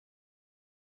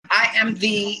I am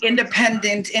the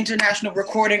independent international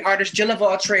recording artist, Jill of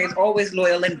all trades, always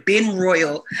loyal and been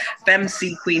royal,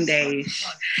 Femc Queen Dej.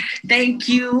 Thank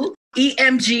you,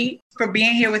 EMG, for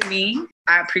being here with me.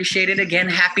 I appreciate it again.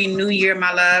 Happy New Year,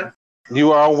 my love.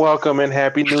 You are welcome and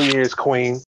Happy New Year's,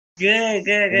 Queen. Good.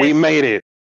 We made it.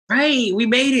 Right, we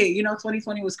made it.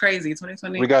 2020 was crazy.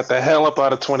 2020. We got the hell up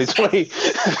out of 2020. We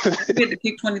had to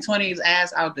kick 2020's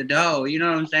ass out the door. You know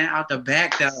what I'm saying? Out the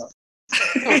back door.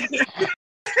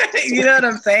 You know what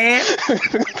I'm saying?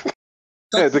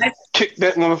 So kick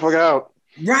that motherfucker out.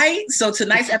 Right? So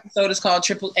tonight's episode is called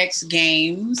Triple X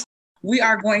Games. We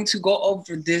are going to go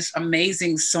over this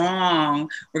amazing song.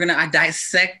 We're going to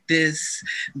dissect this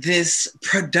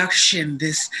production,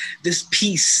 this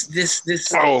piece, this.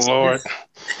 Oh, Lord.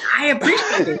 I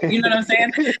appreciate it. You know what I'm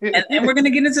saying? And we're going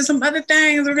to get into some other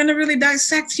things. We're going to really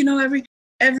dissect, every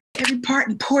part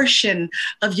and portion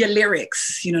of your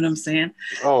lyrics. You know what I'm saying?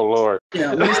 Oh, Lord.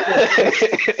 Mr.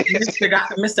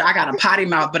 I got a potty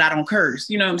mouth, but I don't curse.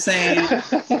 You know what I'm saying?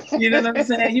 You know what I'm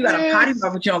saying? You got a potty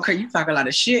mouth, but you don't curse. You talk a lot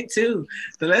of shit too.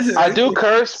 So I do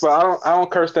curse, but I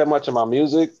don't curse that much in my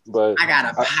music. But I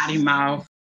got a potty mouth.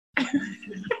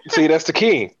 See, that's the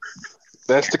key.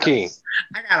 That's the key.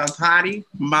 I got a potty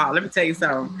mouth. Let me tell you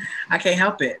something. I can't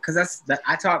help it because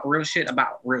I talk real shit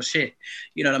about real shit.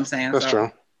 You know what I'm saying? That's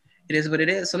true. It is what it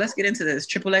is. So let's get into this.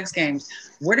 Triple X Games.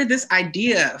 Where did this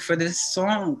idea for this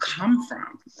song come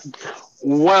from?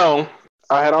 Well,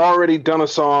 I had already done a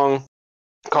song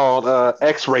called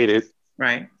X-Rated.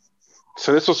 Right.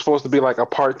 So this was supposed to be like a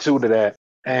part 2 to that.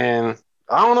 And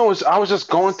I don't know, I was just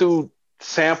going through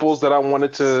samples that I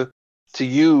wanted to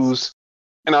use.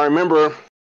 And I remember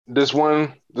this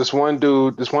one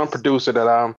dude, this one producer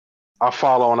that I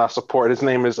follow and I support. His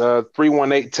name is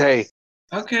 318 Tay.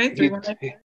 Okay,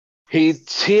 318. He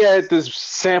had this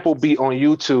sample beat on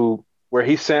YouTube where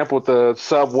he sampled the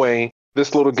Subway,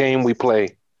 This Little Game We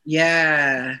Play.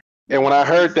 Yeah. And when I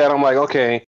heard that, I'm like,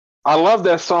 okay, I love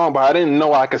that song, but I didn't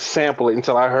know I could sample it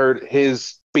until I heard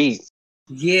his beat.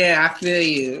 Yeah, I feel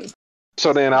you.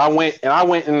 So then I went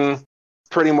and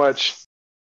pretty much,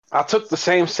 I took the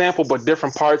same sample but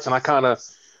different parts and I kind of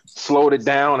slowed it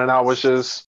down and I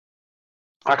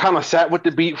kind of sat with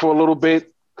the beat for a little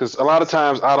bit because a lot of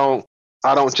times I don't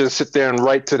just sit there and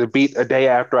write to the beat a day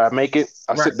after I make it.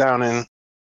 I sit down and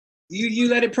you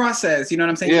let it process. You know what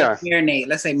I'm saying? Yeah. Marinate.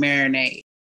 Let's say marinate.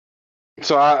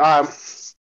 So I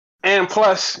and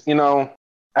plus, I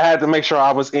had to make sure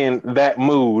I was in that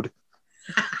mood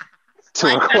to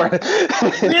record it.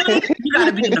 Really? You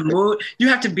gotta be in the mood. You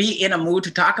have to be in a mood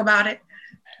to talk about it.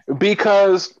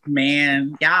 Because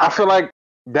man, yeah, I feel like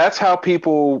that's how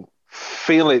people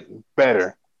feel it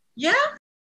better. Yeah.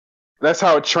 That's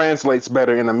how it translates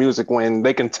better in the music when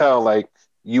they can tell like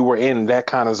you were in that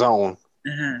kind of zone.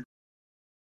 Uh-huh.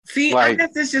 See, I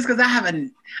guess it's just because I have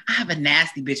a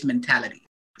nasty bitch mentality.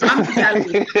 My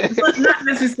mentality, but not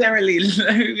necessarily.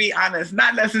 Let me be honest,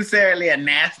 not necessarily a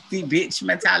nasty bitch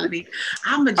mentality.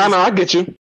 I know, I get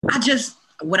you.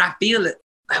 What I feel it.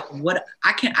 What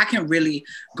I can really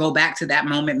go back to that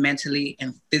moment mentally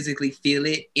and physically feel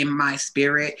it in my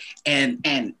spirit and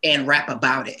rap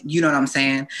about it. You know what I'm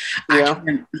saying? Yeah.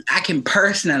 I can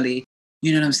personally,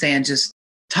 you know what I'm saying, just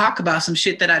talk about some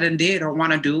shit that I done did or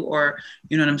want to do, or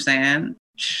you know what I'm saying?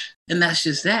 And that's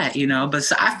just that, But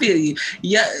so I feel you.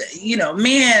 Yeah,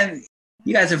 man,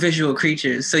 you guys are visual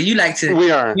creatures. So you like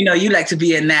to you like to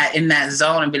be in that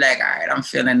zone and be like, all right, I'm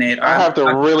feeling it. Or I have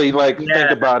to really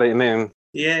think about it and then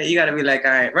yeah, you got to be like,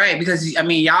 all right, because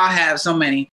y'all have so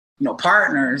many,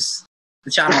 partners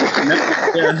that y'all don't.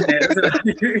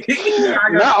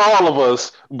 Not all of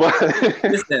us, but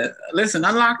listen,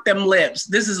 unlock them lips.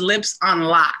 This is Lips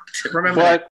Unlocked. Remember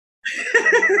that.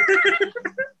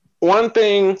 One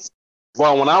thing,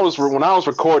 well, when I was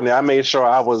recording it, I made sure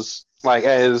I was like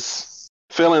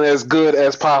feeling as good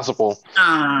as possible.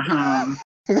 Uh-huh.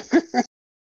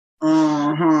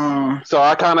 Uh-huh. So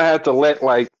I kind of had to let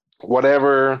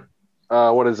whatever,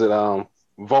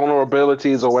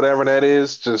 vulnerabilities or whatever that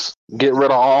is, just get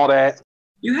rid of all that.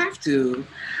 You have to.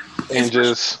 And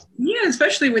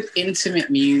especially with intimate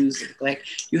music. Like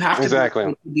you have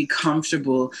to be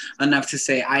comfortable enough to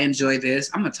say, I enjoy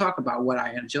this. I'm going to talk about what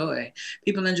I enjoy.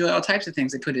 People enjoy all types of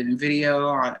things. They put it in video,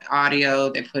 on audio,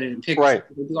 they put it in pictures, right.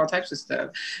 They do all types of stuff.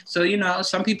 So,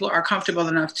 some people are comfortable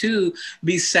enough to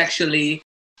be sexually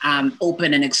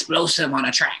open and explosive on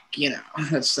a track,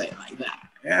 let's say it like that.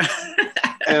 Yeah.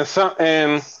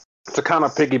 and to kind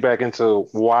of piggyback into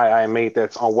why I made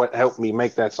that song, what helped me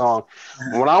make that song.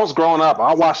 When I was growing up,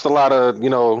 I watched a lot of,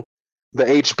 the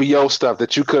HBO stuff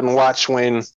that you couldn't watch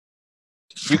when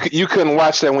You couldn't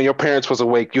watch that when your parents was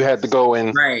awake. You had to go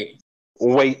and Right.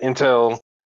 wait until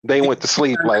they went to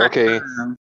sleep. Like, okay,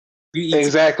 You eat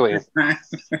exactly.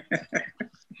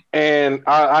 And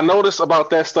I noticed about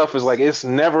that stuff is like it's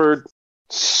never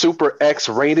super X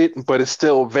rated, but it's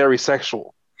still very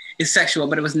sexual. It's sexual,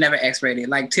 but it was never X-rated.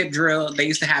 Like Tip Drill, they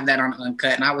used to have that on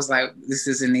Uncut, and I was like, this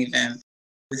isn't even.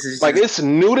 This is Like just. it's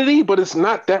nudity, but it's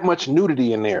not that much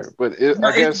nudity in there. But No,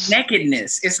 I it's guess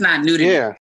nakedness. It's not nudity.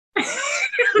 yeah.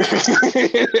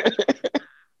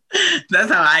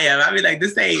 That's how I am. I be like,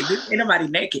 this ain't nobody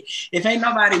naked. If ain't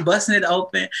nobody busting it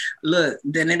open, look,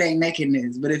 then it ain't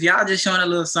nakedness. But if y'all just showing a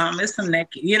little something, it's some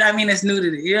naked. You know what I mean? It's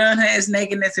nudity. You know what I'm saying? It's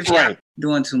nakedness if y'all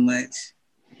doing too much.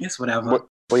 It's whatever.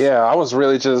 But yeah, I was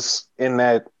really just in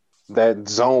that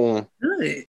zone,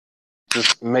 Good.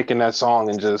 just making that song,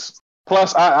 and just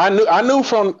plus I knew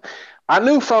from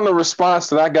the response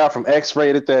that I got from X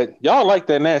Rated that y'all like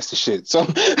that nasty shit. So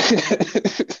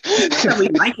we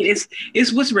like it.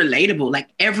 It's what's relatable. Like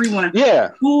everyone,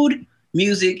 food,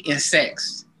 music, and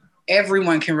sex.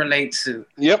 Everyone can relate to.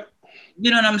 Yep.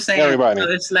 You know what I'm saying? Everybody. So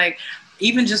it's like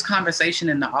even just conversation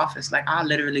in the office. Like I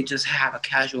literally just have a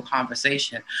casual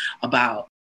conversation about,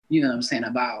 you know what I'm saying,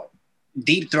 about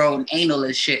deep throat and anal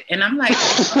and shit. And I'm like,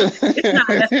 it's not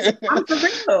necessary. I'm for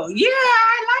real. Yeah,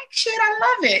 I like shit. I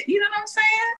love it. You know what I'm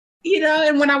saying? You know,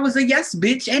 and when I was a yes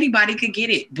bitch, anybody could get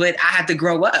it, but I had to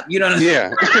grow up. You know what I'm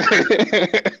saying?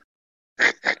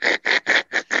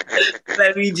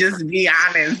 Let me just be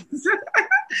honest.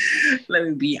 Let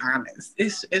me be honest.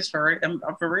 It's for I'm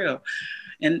for real,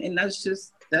 and that's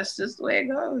just the way it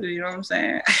goes. You know what I'm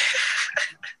saying?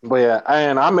 But yeah,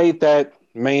 and I made that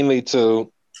mainly because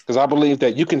I believe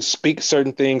that you can speak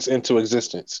certain things into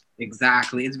existence.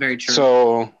 Exactly, it's very true.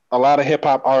 So a lot of hip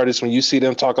hop artists, when you see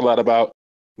them talk a lot about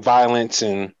violence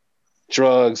and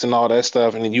drugs and all that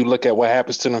stuff, and then you look at what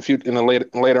happens to them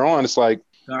later on, it's like,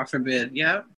 God forbid.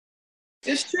 Yeah,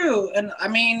 it's true, and I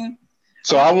mean.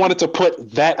 So I wanted to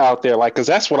put that out there, like, because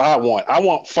that's what I want. I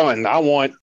want fun. I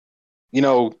want,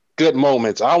 good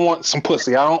moments. I want some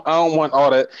pussy. I don't want all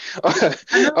that.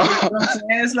 I know what I'm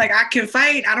saying. It's like I can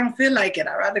fight. I don't feel like it.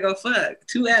 I'd rather go fuck.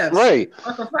 2 F's. Right.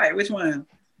 Fuck or fight. Which one?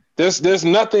 There's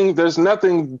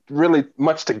nothing really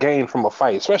much to gain from a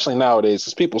fight, especially nowadays,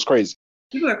 because people's crazy.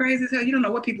 People are crazy as hell. You don't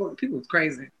know what people's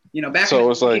crazy. Back so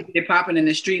it's like they're popping in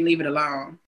the street, leave it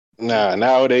alone. Nah,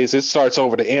 nowadays it starts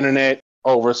over the internet,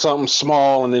 over something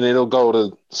small, and then it'll go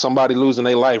to somebody losing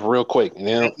their life real quick, and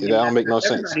that don't make no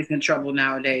sense. Everybody's in trouble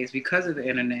nowadays because of the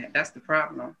internet. That's the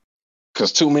problem.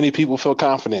 Because too many people feel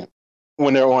confident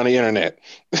when they're on the internet.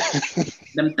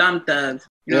 Them thumb thugs.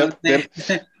 You know what I'm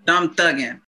saying? Thumb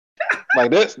thugging.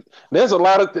 Like there's a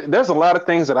lot of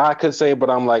things that I could say, but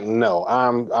I'm like, no,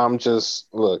 I'm just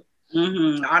look.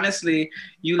 Mm-hmm. Honestly,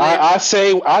 I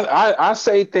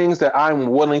say things that I'm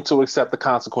willing to accept the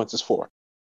consequences for.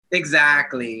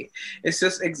 Exactly. It's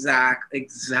just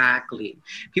exactly.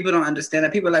 People don't understand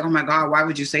that. People are like, oh my God, why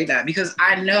would you say that? Because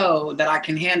I know that I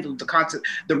can handle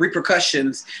the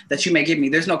repercussions that you may give me.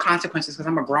 There's no consequences because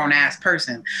I'm a grown ass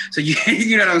person. So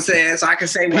you know what I'm saying? So I can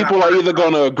say people are either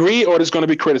going to agree or there's going to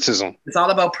be criticism. It's all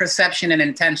about perception and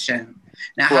intention.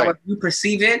 Now, however you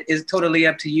perceive it is totally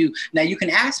up to you. Now, you can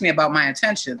ask me about my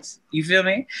intentions. You feel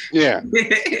me? Yeah.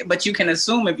 But you can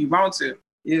assume if you want to.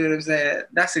 You know what I'm saying?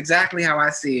 That's exactly how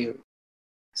I see it.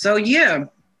 So yeah,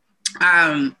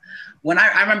 when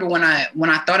I remember when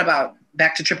I thought about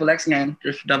back to Triple X Gang,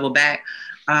 just double back.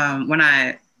 When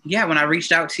I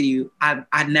reached out to you,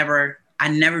 I never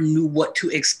knew what to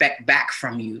expect back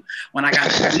from you when I got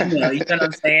the email. You know what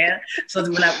I'm saying? So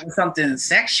when I was something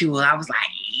sexual, I was like,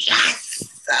 yes.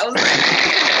 I was like,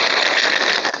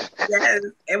 yes.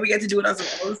 And we get to do it on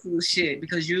some old school shit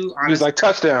because you honestly. He was like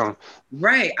touchdown.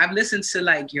 Right. I've listened to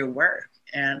like your work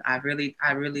and I really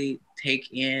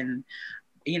take in,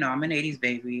 I'm an 80s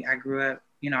baby. I grew up,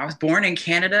 I was born in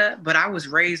Canada, but I was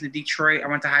raised in Detroit. I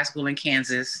went to high school in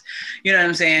Kansas, you know what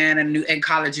I'm saying? And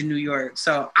college in New York.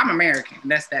 So I'm American.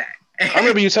 That's that. I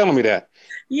remember you telling me that.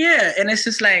 Yeah. And it's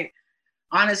just like,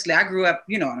 honestly, I grew up,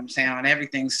 you know what I'm saying, on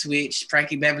everything Switch,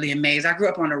 Frankie Beverly and Maze. I grew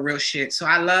up on the real shit. So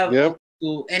I love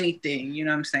anything, you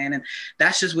know what I'm saying? And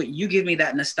that's just what you give me,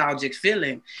 that nostalgic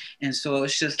feeling. And so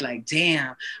it's just like,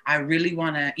 damn, I really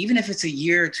want to, even if it's a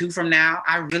year or two from now,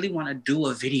 I really want to do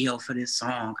a video for this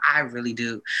song. I really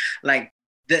do. Like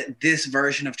this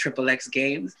version of Triple X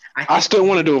Games. I still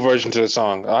want to do a version to the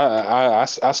song. I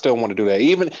still want to do that.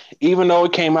 Even though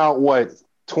it came out,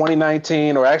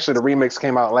 2019, or actually the remix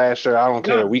came out last year. I don't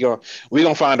care. We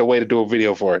gonna find a way to do a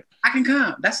video for it. I can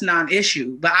come. That's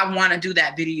non-issue. But I want to do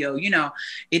that video. You know,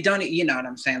 it don't. You know what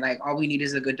I'm saying? Like all we need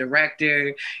is a good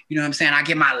director. You know what I'm saying? I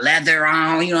get my leather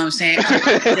on. You know what I'm saying?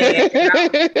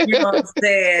 You know what I'm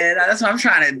saying? That's what I'm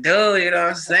trying to do. You know what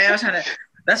I'm saying?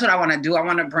 That's what I want to do. I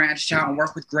want to branch out and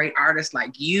work with great artists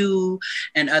like you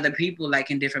and other people like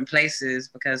in different places,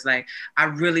 because like I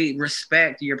really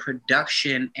respect your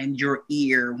production and your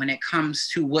ear when it comes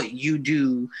to what you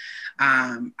do.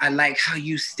 I like how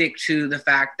you stick to the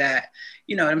fact that,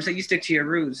 you know what I'm saying, you stick to your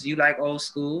roots. You like old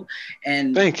school,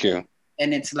 and thank you.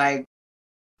 And it's like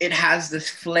it has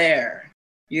this flair.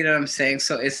 You know what I'm saying?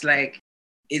 So it's like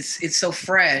it's so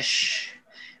fresh,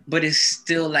 but it's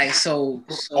still like so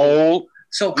old.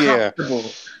 So comfortable,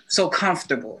 so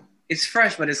comfortable. It's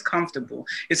fresh, but it's comfortable.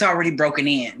 It's already broken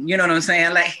in. You know what I'm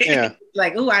saying? Like,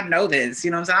 like, oh, I know this.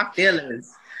 You know what I'm saying? I feel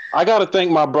this. I got to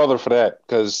thank my brother for that,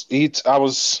 because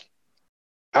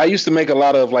I used to make a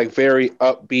lot of like very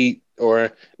upbeat,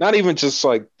 or not even just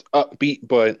like upbeat,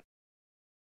 but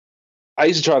I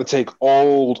used to try to take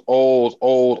old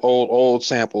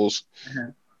samples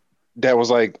that was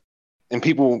like, and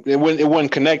people, it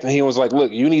wouldn't connect. And he was like,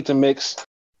 look, you need to mix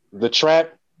the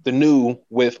trap, the new,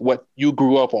 with what you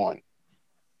grew up on.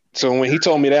 So when he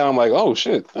told me that, I'm like, oh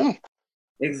shit.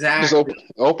 Exactly. Just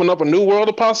open up a new world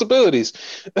of possibilities.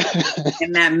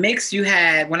 And that mix you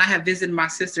had, when I had visited my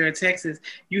sister in Texas,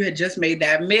 you had just made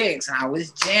that mix. And I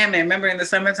was jamming. Remember in the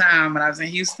summertime when I was in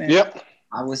Houston? Yep.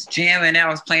 I was jamming. I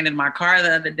was playing in my car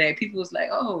the other day. People was like,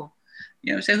 oh,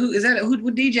 you know what I'm saying? Who is that?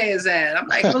 What DJ is that? I'm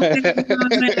like, okay,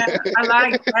 I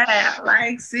like that. I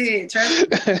like Sid.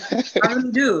 I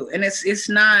really do. And it's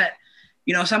not,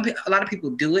 you know, a lot of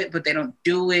people do it, but they don't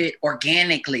do it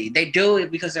organically. They do it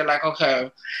because they're like,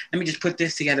 okay, let me just put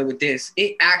this together with this.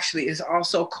 It actually is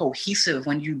also cohesive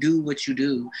when you do what you do.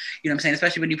 You know what I'm saying?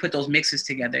 Especially when you put those mixes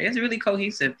together. It's really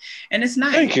cohesive. And it's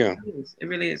nice. Thank you. It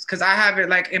really is. Because I have it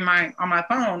like on my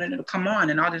phone, and it'll come on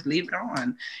and I'll just leave it on. You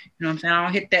know what I'm saying? I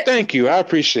don't hit that. Thank you. I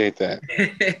appreciate that.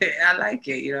 I like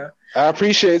it, you know. I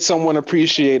appreciate someone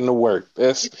appreciating the work.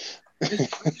 It's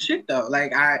shit though.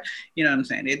 Like you know what I'm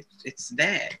saying? It's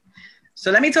that.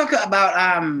 So let me talk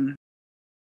about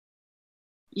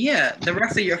the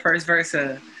rest of your first verse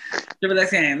of Triple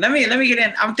X Game. Let me get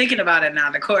in. I'm thinking about it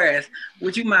now. The chorus.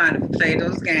 Would you mind if we play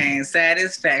those games?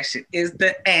 Satisfaction is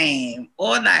the aim.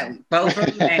 All night, both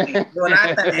remain. Doing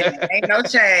our thing. Ain't no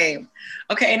shame.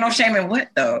 Okay, ain't no shame in what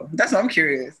though? That's what I'm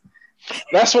curious.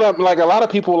 That's what I'm like. A lot of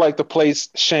people like to place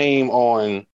shame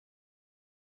on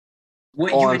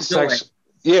what you enjoy.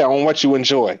 On what you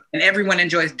enjoy. And everyone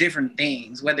enjoys different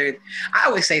things. I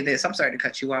always say this, I'm sorry to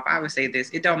cut you off. I always say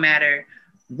this, it don't matter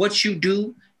what you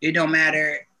do. It don't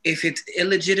matter if it's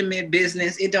illegitimate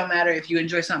business. It don't matter if you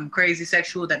enjoy something crazy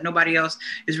sexual that nobody else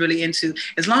is really into.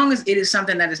 As long as it is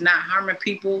something that is not harming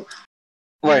people.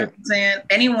 Right. You know what I'm saying?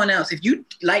 Anyone else, if you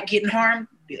like getting harmed,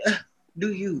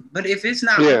 do you. But if it's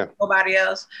not nobody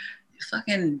else,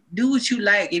 fucking do what you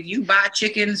like. If you buy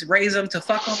chickens, raise them to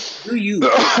fuck them, do you.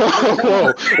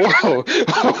 Whoa.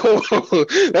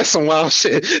 That's some wild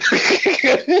shit.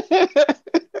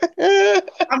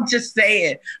 I'm just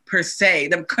saying, per se,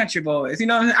 them country boys. You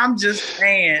know what I'm just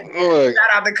saying. Look, shout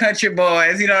out the country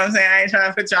boys. You know what I'm saying? I ain't trying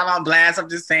to put y'all on blast. I'm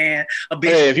just saying.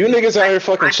 Hey, if you niggas out here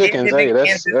fucking chickens, hey,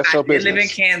 that's your business. I live in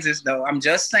Kansas, though. I'm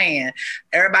just saying.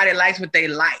 Everybody likes what they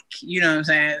like. You know what I'm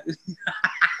saying?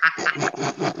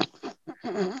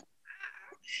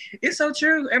 It's so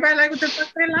true. Everybody like what the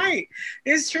fuck they like.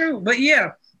 It's true. But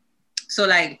yeah. So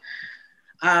like,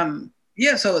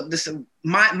 so this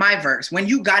my verse, when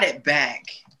you got it back,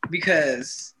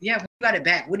 because when you got it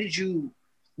back, what did you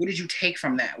take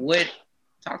from that?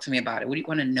 Talk to me about it. What do you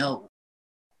want to know?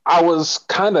 I was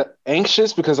kind of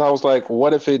anxious because I was like,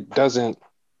 what if it doesn't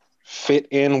fit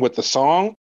in with the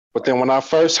song? But then when I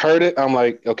first heard it, I'm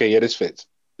like, okay, yeah, this fits.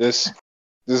 This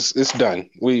it's done.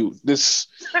 This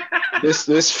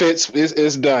fits.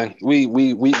 It's done.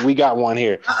 We got one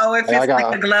here. It fits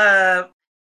like a glove.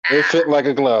 It fit like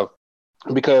a glove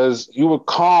because you were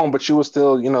calm, but you were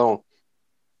still,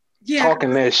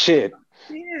 talking that shit.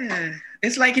 Yeah,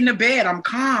 it's like in the bed. I'm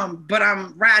calm, but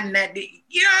I'm riding that. You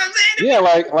know what I'm saying? Yeah,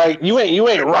 like you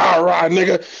ain't rah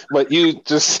nigga, but you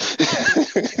just.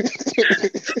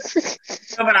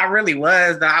 No, but I really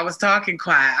was though. I was talking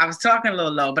quiet. I was talking a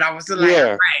little low, but I was still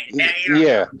like,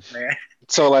 right.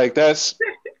 So like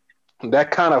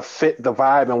that kind of fit the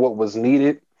vibe and what was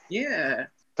needed. Yeah.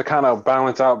 To kind of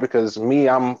balance out, because me,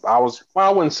 I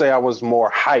wouldn't say I was more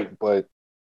hype, but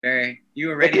you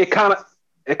were ready.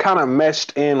 It it kind of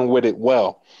meshed in with it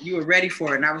well. You were ready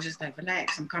for it, and I was just like,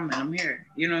 relax, I'm coming, I'm here.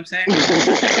 You know what I'm saying?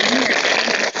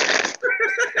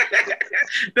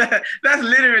 That's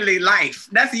literally life.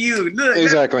 That's you. Look,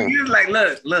 Exactly. You like,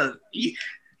 look,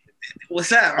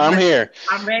 what's up? I'm here.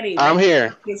 I'm ready. I'm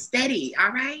here. Get steady.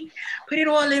 All right. Put it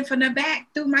all in from the back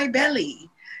through my belly.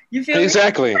 You feel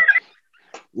exactly. me?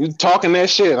 You talking that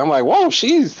shit. I'm like, whoa,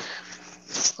 she's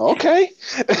okay.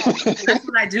 That's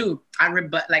what I do. I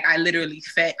literally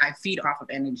feed off of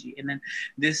energy. And then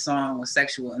this song was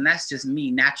sexual. And that's just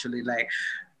me naturally. Like,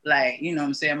 you know what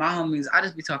I'm saying? My homies, I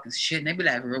just be talking shit and they be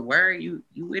like, where you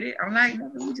with it? I'm like,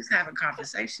 no, we just having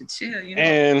conversation, chill, you know?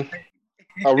 And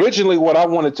originally what I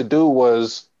wanted to do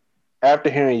was, after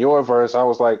hearing your verse, I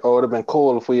was like, oh, it'd have been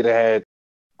cool if we'd had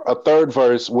a third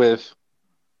verse with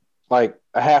like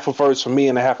a half a verse from me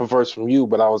and a half a verse from you.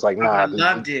 But I was like, nah. I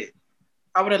loved it.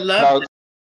 I would have loved it.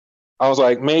 I was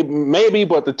like, maybe,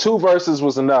 but the 2 verses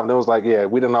was enough. And it was like, yeah,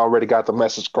 we done already got the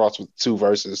message across with 2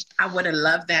 verses. I would have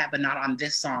loved that, but not on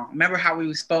this song. Remember how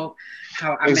we spoke?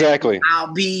 How exactly.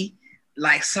 I'll be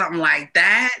like something like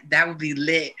that. That would be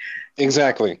lit.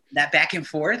 Exactly. That back and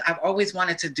forth. I've always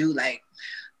wanted to do like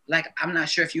I'm not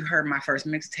sure if you heard my first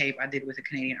mixtape I did with a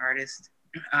Canadian artist,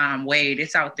 Wade.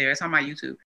 It's out there. It's on my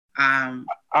YouTube.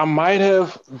 I might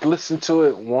have listened to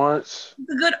it once. He's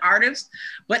a good artist,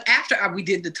 but after we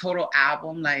did the total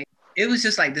album, like it was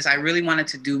just like this. I really wanted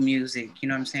to do music, you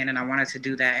know what I'm saying, and I wanted to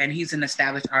do that. And he's an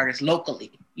established artist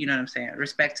locally, you know what I'm saying.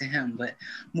 Respect to him, but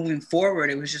moving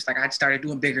forward, it was just like I started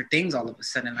doing bigger things all of a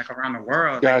sudden, like around the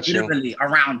world, like literally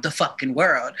around the fucking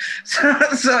world. So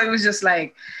it was just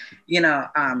like, you know,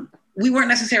 we weren't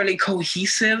necessarily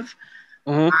cohesive.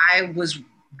 Mm-hmm. I was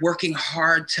working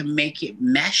hard to make it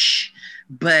mesh,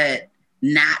 but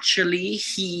naturally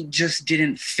he just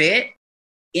didn't fit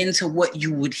into what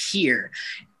you would hear.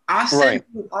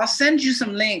 I'll send you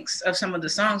some links of some of the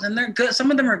songs and they're good.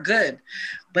 Some of them are good,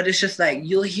 but it's just like,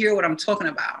 you'll hear what I'm talking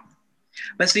about.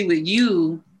 But see, with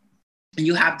you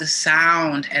have the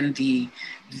sound and the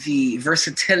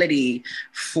versatility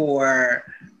for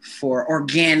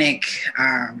organic,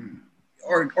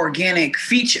 organic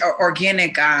feature,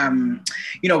 organic,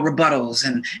 you know, rebuttals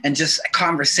and just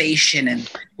conversation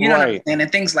and you know what I'm saying,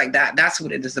 and things like that. That's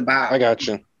what it is about. I got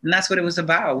you. And that's what it was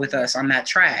about with us on that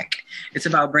track. It's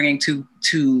about bringing two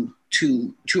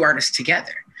artists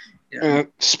together. You know?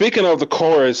 Speaking of the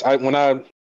chorus, when I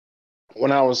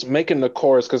was making the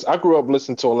chorus, because I grew up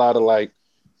listening to a lot of like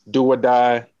Do or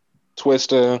Die,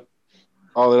 Twista,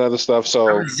 all that other stuff. So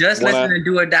I was just listening to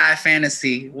Do or Die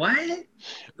Fantasy. What?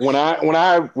 When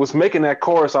I was making that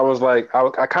chorus, I was like,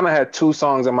 I kind of had 2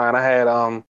 songs in mind. I had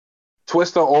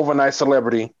Twista, Overnight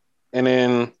Celebrity, and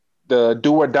then the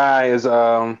Do or Die is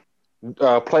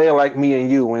Player Like Me and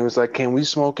You. And it was like, can we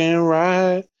smoke and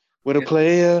ride with a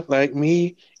player like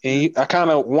me? And I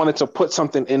kind of wanted to put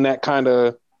something in that kind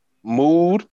of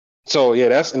mood. So yeah,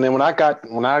 and then when I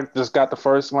just got the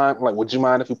first line, like, would you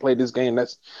mind if we played this game?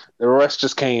 That's the rest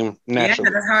just came naturally.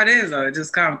 Yeah, that's how it is. Though. It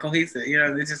just comes cohesive. You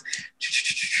know, it just.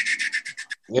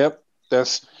 Yep,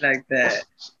 that's like that.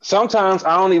 Sometimes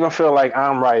I don't even feel like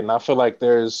I'm writing. I feel like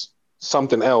there's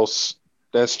something else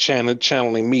that's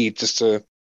channeling me just to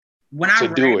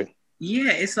do it.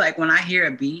 Yeah, it's like when I hear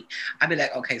a beat, I'd be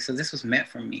like, okay, so this was meant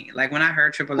for me. Like when I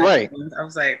heard Triple X, right. I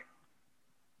was like.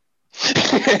 He's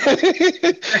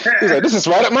like, this is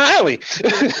right up my alley.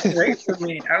 Great for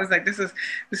me. I was like, this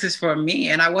is for me,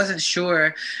 and I wasn't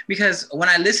sure because when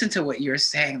I listened to what you're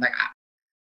saying, like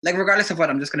regardless of what,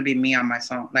 I'm just gonna be me on my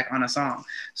song, like on a song.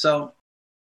 So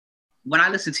when I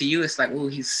listen to you, it's like, oh,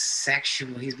 he's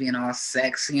sexual. He's being all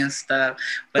sexy and stuff,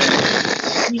 but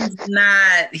he's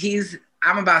not.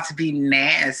 I'm about to be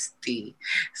nasty.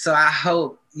 So I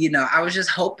hope, you know, I was just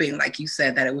hoping, like you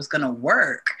said, that it was going to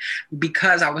work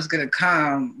because I was going to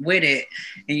come with it.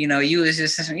 And, you know, you was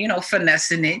just, you know,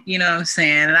 finessing it, you know what I'm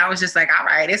saying? And I was just like, all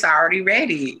right, it's already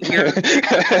ready. You know?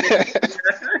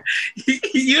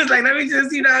 You was like, let me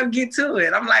just, you know, get to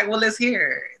it. I'm like, well, let's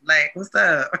hear it. Like, what's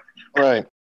up? Right.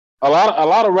 A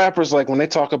lot of rappers, like when they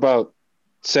talk about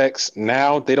sex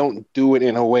now, they don't do it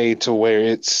in a way to where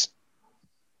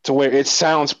it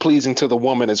sounds pleasing to the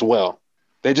woman as well.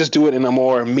 They just do it in a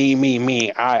more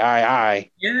me, I.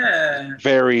 Yeah.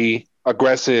 Very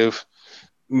aggressive.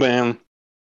 Man,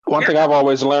 one thing I've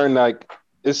always learned, like,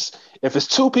 if it's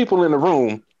 2 people in the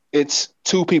room, it's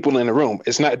 2 people in the room.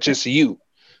 It's not just you.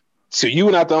 So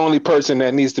you're not the only person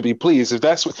that needs to be pleased. If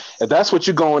that's what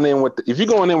you're going in with, if you're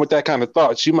going in with that kind of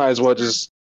thoughts, you might as well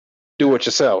just do it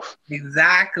yourself.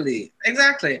 Exactly.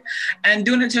 And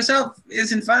doing it yourself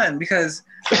isn't fun because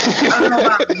I don't know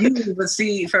about you, but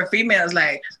see, for females,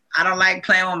 like I don't like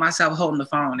playing with myself holding the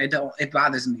phone. It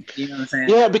bothers me. You know what I'm saying?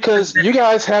 Yeah, because you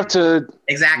guys have to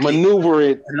maneuver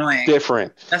it annoying.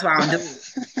 Different. That's why I don't do it.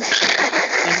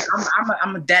 And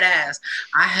I'm a dead ass.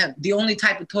 I have the only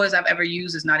type of toys I've ever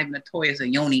used is not even a toy, it's a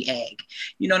yoni egg.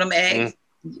 You know them eggs?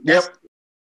 Yep.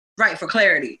 Right, for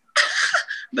clarity.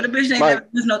 But a bitch ain't never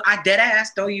use no. I dead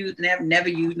ass don't use never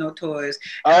use no toys.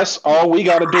 Us, all we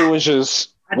gotta do is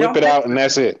just whip it out, and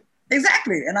that's it.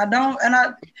 Exactly, and I don't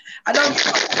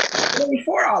really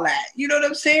for all that. You know what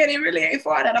I'm saying? It really ain't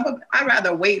for all that. I'd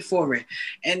rather wait for it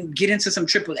and get into some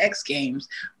triple X games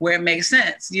where it makes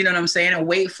sense. You know what I'm saying? And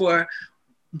wait for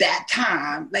that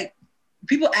time. Like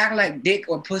people act like dick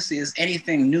or pussy is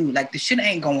anything new. Like the shit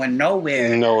ain't going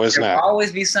nowhere. No, it's There'll not.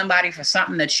 always be somebody for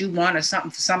something that you want or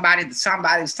something for somebody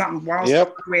something wrong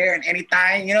somewhere and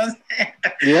anything. You know what I'm saying?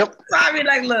 Yep. So I be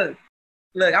like, look,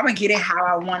 I'm gonna get it how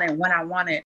I want it when I want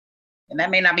it. And that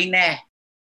may not be nah.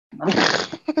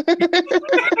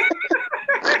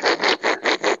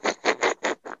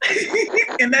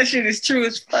 And that shit is true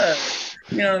as fuck.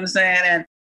 You know what I'm saying?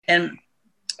 And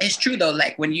it's true though,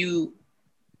 like when you,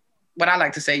 what I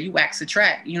like to say, you wax the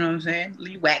track, you know what I'm saying?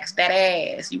 You wax that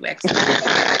ass. You wax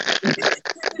that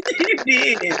You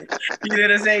did. You know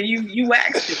what I'm saying? You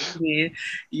waxed it. You did.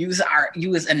 You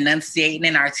was enunciating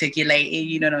and articulating,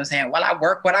 you know what I'm saying? Well, I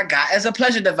work what I got as a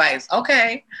pleasure device.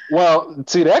 Okay. Well,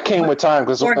 see, that came with time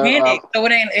because organic. So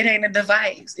it ain't a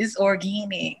device. It's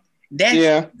organic.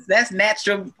 That's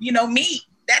natural, meat.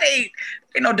 That ain't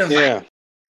no device. Yeah.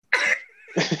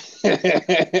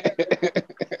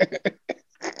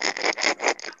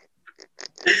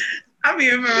 I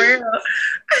mean, for real.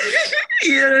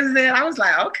 You know what I'm saying? I was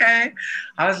like, okay.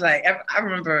 I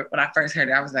remember when I first heard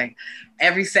it, I was like,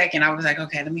 every second, I was like,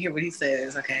 okay, let me hear what he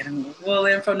says. Okay, let me pull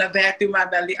in from the back through my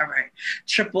belly. All right.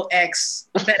 Triple X,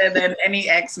 better than any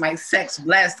X, my sex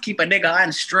blessed, keep a nigga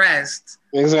unstressed.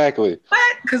 Exactly.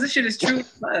 What? Because this shit is true.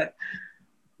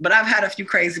 But I've had a few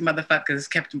crazy motherfuckers,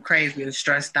 kept them crazy and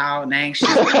stressed out and anxious.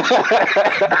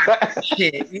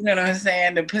 Shit, you know what I'm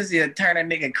saying? The pussy will turn a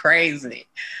nigga crazy.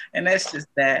 And that's just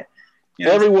that.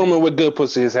 Every woman with good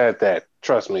pussy has had that.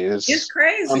 Trust me. It's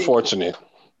crazy. Unfortunate.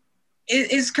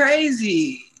 It's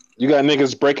crazy. You got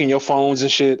niggas breaking your phones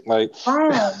and shit. Like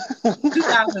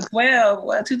 2012.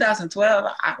 Well,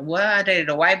 2012, I dated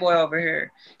a white boy over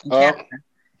here in Canada.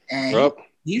 And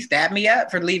he stabbed me up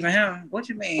for leaving him. What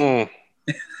you mean?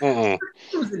 It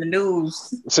was in the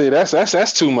news. See,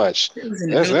 that's too much. It was in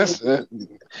the news.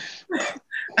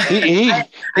 He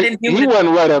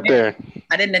wasn't right up there.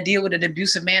 I didn't deal with an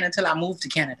abusive man until I moved to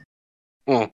Canada.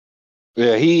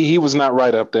 Yeah, he was not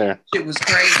right up there. It was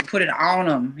crazy. Put it on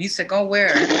him. He said, "Go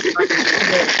where?" He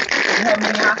had me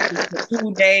in the hospital for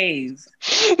 2 days.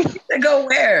 He said, "Go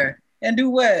where and do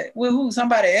what? With who?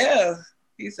 Somebody else."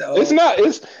 He said,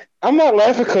 I'm not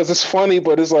laughing because it's funny,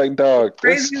 but it's like, dog,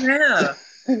 crazy as hell.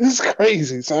 It's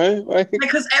crazy, son.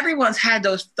 Because everyone's had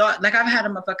those thoughts. Like I've had a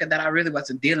motherfucker that I really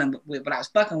wasn't dealing with, but I was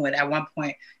fucking with at one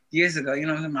point years ago. You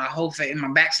know, in my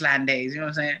backsliding days. You know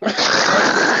what I'm saying?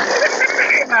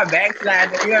 My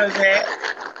backsliding. You know what I'm saying?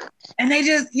 And they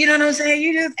just, you know what I'm saying?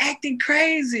 You just acting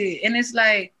crazy, and it's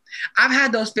like I've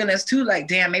had those feelings too. Like,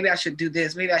 damn, maybe I should do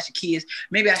this. Maybe I should kiss.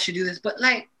 Maybe I should do this. But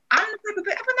like, I'm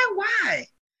like, why?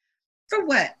 For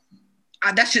what?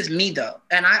 That's just me though,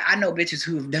 and I know bitches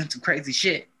who have done some crazy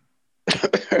shit. You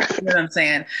know what I'm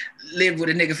saying? Lived with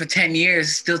a nigga for 10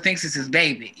 years, still thinks it's his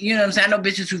baby. You know what I'm saying? I know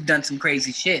bitches who've done some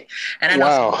crazy shit, and I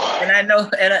know,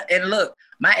 and look,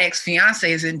 my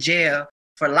ex-fiance is in jail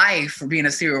for life for being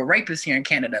a serial rapist here in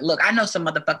Canada. Look, I know some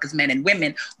motherfuckers, men and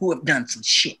women, who have done some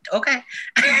shit. Okay.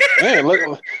 Man,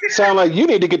 look, sound like you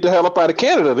need to get the hell up out of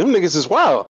Canada. Them niggas is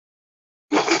wild.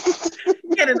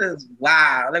 Canada's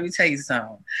wild. Let me tell you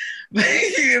something.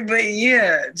 But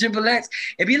yeah, Triple X,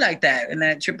 it be like that and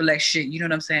that Triple X shit. You know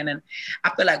what I'm saying? And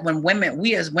I feel like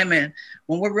we as women,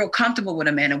 when we're real comfortable with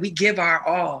a man and we give our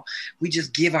all, we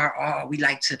just give our all. We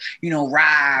like to,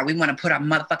 ride. We want to put our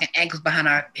motherfucking ankles behind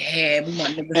our head.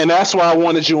 And that's why I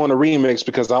wanted you on the remix,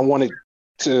 because I wanted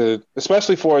to,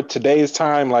 especially for today's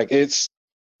time, like it's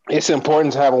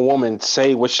important to have a woman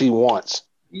say what she wants.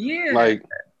 Yeah. Like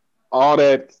all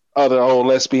that other,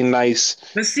 let's be nice.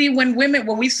 But see, when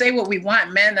we say what we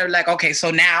want, men are like, okay, so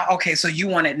you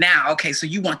want it now. Okay, so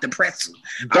you want the pretzel.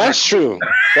 That's true.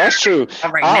 That's true.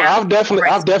 All right, I've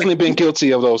definitely been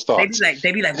guilty of those thoughts.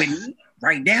 They be like, with me?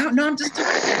 right now. No, I'm just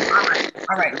talking.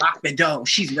 All right, lock the door.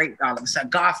 She's raped all of a sudden.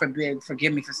 God forbid,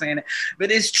 forgive me for saying it,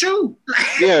 but it's true.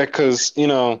 Yeah, because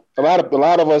a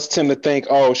lot of us tend to think,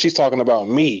 oh, she's talking about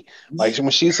me. Like when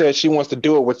she says she wants to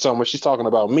do it with someone, she's talking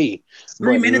about me.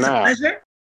 3 But minutes of pleasure,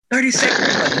 30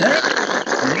 seconds of nut.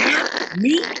 Yeah,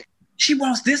 me. She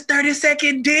wants this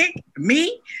 30-second dick.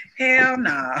 Me? Hell no.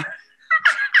 Nah.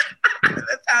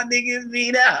 That's how niggas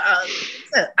beat up.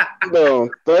 No,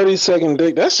 30-second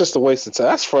dick, that's just a waste of time.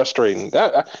 That's frustrating.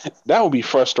 That would be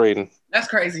frustrating. That's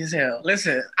crazy as hell.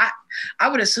 Listen, I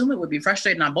would assume it would be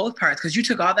frustrating on both parts because you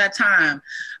took all that time.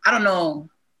 I don't know.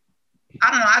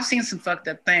 I've seen some fucked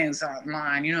up things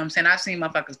online. You know what I'm saying? I've seen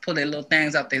motherfuckers pull their little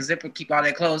things out their zipper, keep all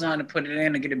their clothes on, and put it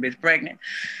in to get a bitch pregnant.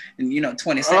 And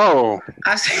 20 seconds. Oh.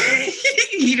 I've seen,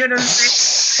 you know what I'm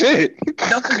saying? Shit.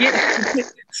 Don't forget,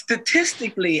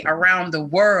 statistically around the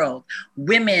world,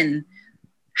 women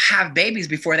have babies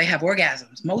before they have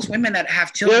orgasms. Most women that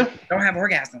have children don't have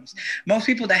orgasms. Most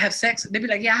people that have sex, they be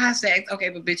like, yeah, I have sex. Okay,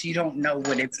 but bitch, you don't know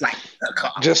what it's like.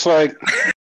 Just like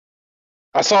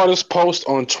I saw this post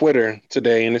on Twitter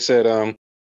today, and it said,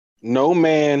 no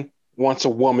man wants a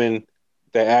woman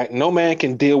no man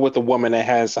can deal with a woman that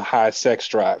has a high sex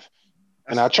drive.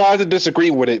 And I tried to disagree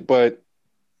with it, but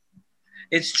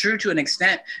it's true to an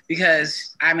extent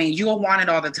because, you will want it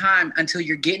all the time until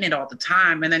you're getting it all the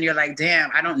time. And then you're like, damn,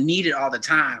 I don't need it all the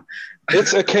time.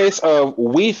 It's a case of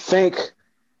we think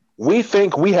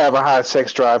we have a high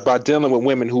sex drive by dealing with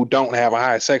women who don't have a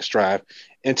high sex drive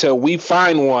until we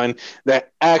find one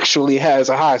that actually has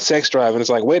a high sex drive. And it's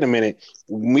like, wait a minute,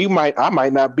 I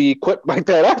might not be equipped like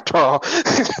that after all.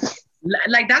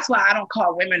 Like, that's why I don't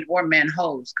call women or men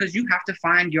hoes, because you have to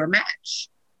find your match.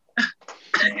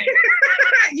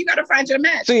 You got to find your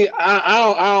match. See,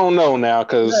 I don't know now,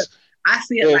 because I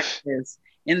see it like this.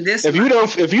 If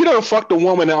you don't fuck the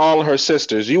woman and all of her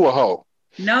sisters, you a hoe.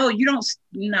 No, you don't.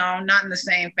 No, not in the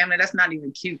same family. That's not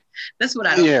even cute. That's what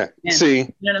I don't understand. See. You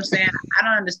know what I'm saying? I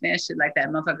don't understand shit like that.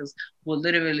 Motherfuckers will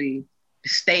literally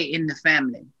stay in the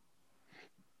family.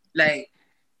 Like,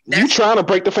 you trying to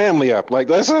break the family up. Like,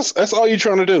 that's all you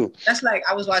trying to do. That's like,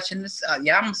 I was watching this, I'm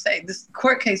going to say, this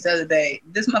court case the other day.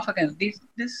 This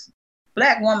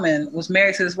black woman was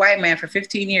married to this white man for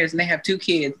 15 years, and they have 2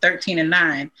 kids, 13 and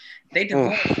 9. They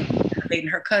divorced, dating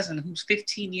her cousin, who's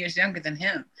 15 years younger than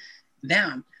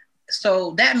them.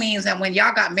 So that means that when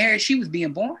y'all got married, she was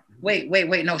being born. Wait,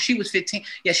 no, she was 15.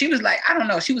 Yeah, she was like, I don't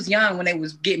know, she was young when they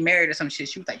was getting married or some shit.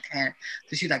 She was like 10,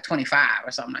 so she was like 25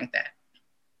 or something like that.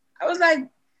 I was like,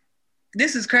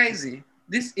 this is crazy.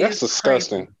 That's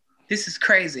disgusting. Crazy. This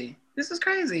is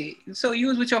crazy. So you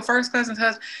was with your first cousin's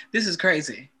husband? This is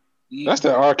crazy. That's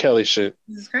the R. Kelly shit.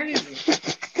 This is crazy.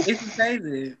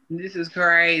 This is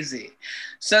crazy.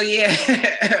 So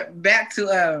yeah, back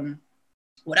to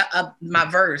my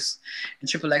verse in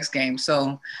Triple X game.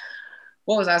 So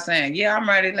what was I saying? Yeah, I'm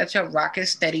ready. Let your rocket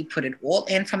steady. Put it all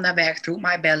in from the back through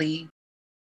my belly.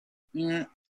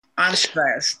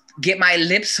 Unstressed. Get my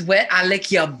lips wet. I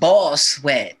lick your balls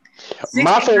sweat.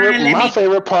 My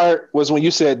favorite part was when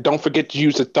you said, "Don't forget to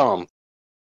use the thumb."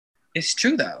 It's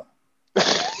true though.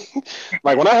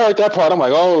 Like when I heard that part, I'm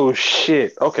like, "Oh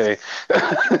shit, okay."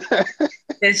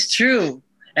 It's true.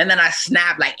 And then I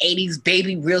snap like 80s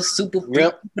baby, real super free.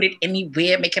 Yep. Put it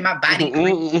anywhere, making my body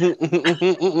green.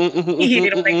 He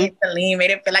hit it like gasoline,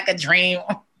 made it feel like a dream.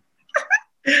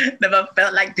 Never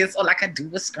felt like this. All I could do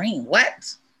was scream.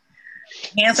 What?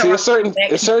 See, there's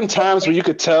certain times where you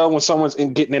could tell when someone's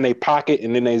getting in a pocket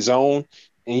and in a zone,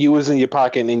 and you was in your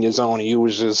pocket and in your zone, and you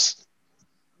was just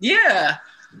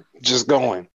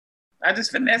going. I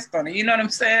just finessed on it. You know what I'm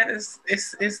saying?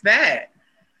 It's that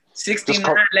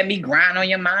 69. Let me grind on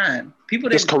your mind. People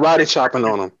just karate chopping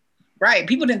on them. Right.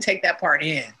 People didn't take that part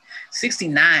in.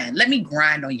 69. Let me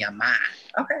grind on your mind.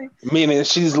 Okay. Meaning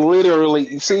she's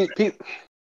literally people.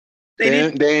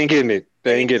 They ain't getting it.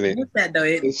 They ain't getting it. That though,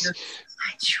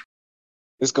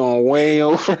 it's going way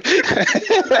over.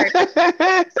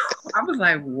 I was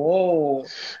like, whoa.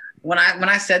 When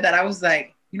I said that, I was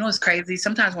like, you know what's crazy?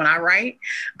 Sometimes when I write,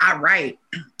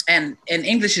 and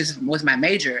English was my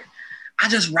major. I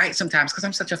just write sometimes because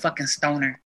I'm such a fucking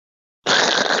stoner.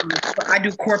 I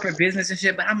do corporate business and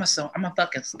shit, but I'm a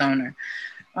fucking stoner.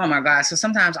 Oh my God. So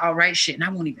sometimes I'll write shit and I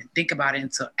won't even think about it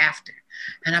until after.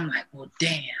 And I'm like, well,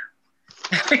 damn.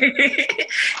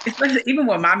 Especially even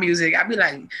with my music, I'd be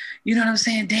like, you know what I'm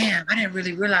saying? Damn, I didn't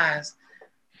really realize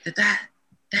that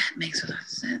makes a lot of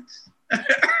sense.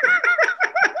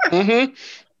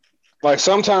 Like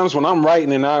sometimes when I'm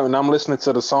writing and I'm listening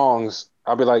to the songs,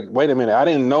 I'll be like, wait a minute, I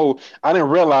didn't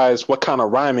realize what kind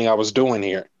of rhyming I was doing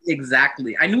here.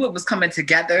 Exactly. I knew it was coming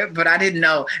together, but I didn't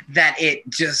know that it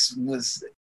just was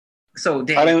so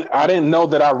damn. I didn't know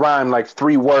that I rhymed like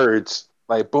 3 words,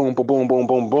 like boom, boom, boom, boom,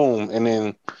 boom, boom, and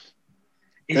then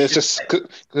It's it's just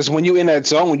just because when you in that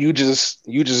zone, you just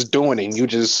doing it. You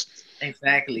just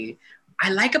exactly. I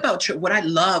like about what I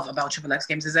love about Triple X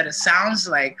Games is that it sounds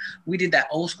like we did that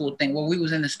old school thing where we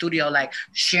was in the studio like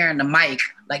sharing the mic,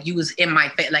 like you was in my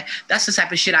face. Like that's the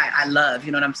type of shit I love.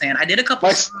 You know what I'm saying? I did a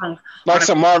couple songs like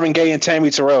some Marvin Gaye and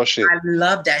Tammy Terrell shit. I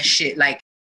love that shit. Like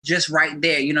just right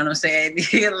there, you know what I'm saying?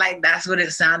 Like that's what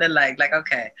it sounded like. Like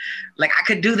okay, like I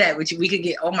could do that with you. We could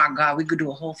get. Oh my god, we could do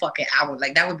a whole fucking album.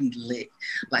 Like that would be lit.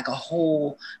 Like a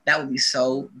whole. That would be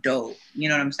so dope. You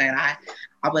know what I'm saying?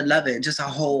 I would love it. Just a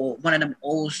whole one of them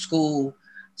old school.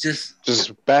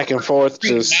 Just back and forth,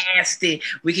 just nasty.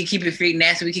 We could keep it free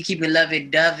nasty. We could keep it lovey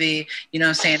dovey. You know what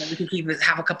I'm saying? We could keep it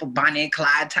have a couple Bonnie and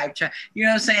Clyde type track. You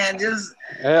know what I'm saying? Just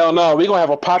hell no, we gonna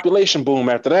have a population boom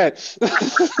after that.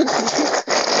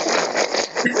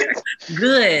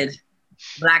 Good.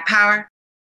 Black power.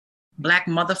 Black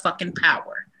motherfucking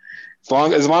power.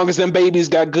 As long as them babies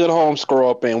got good homes to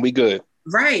grow up in, we good.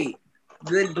 Right.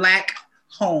 Good black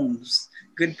homes.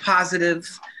 Good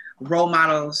positive role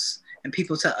models and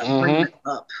people to bring them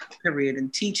up, period,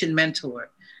 and teach and mentor.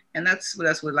 And that's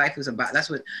what life is about. That's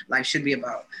what life should be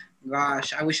about.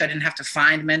 Gosh, I wish I didn't have to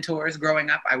find mentors growing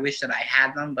up. I wish that I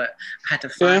had them, but I had to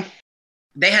find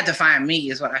they had to find me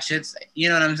is what I should say. You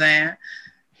know what I'm saying?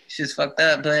 It's just fucked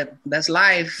up, but that's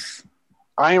life.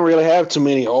 I ain't really have too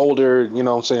many older, you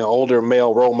know what I'm saying, older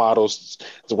male role models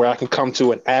to where I can come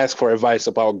to and ask for advice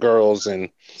about girls and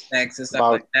sex and stuff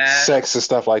like that. Sex and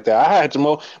stuff like that. I had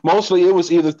to mostly it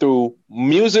was either through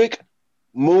music,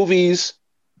 movies,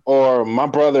 or my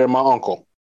brother and my uncle.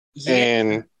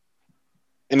 Yeah.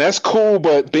 And that's cool,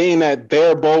 but being that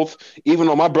they're both, even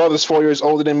though my brother's 4 years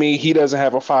older than me, he doesn't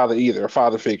have a father either, a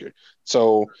father figure.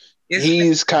 So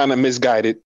he's kind of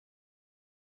misguided.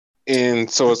 And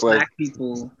so it's like black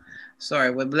people. Sorry,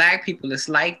 with black people, it's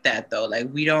like that though.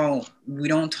 Like we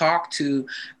don't talk to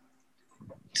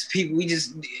people. We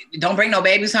just don't bring no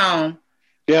babies home.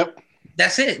 Yep.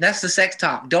 That's it. That's the sex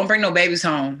talk. Don't bring no babies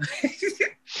home.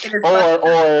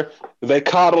 or they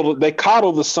coddle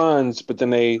the sons, but then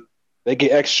they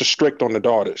get extra strict on the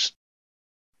daughters.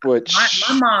 Which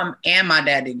my mom and my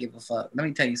dad didn't give a fuck. Let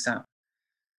me tell you something.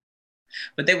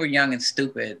 But they were young and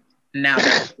stupid. Now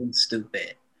they're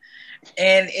stupid.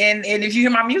 And if you hear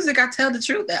my music, I tell the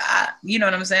truth. You know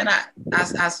what I'm saying?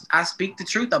 I speak the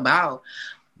truth about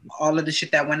all of the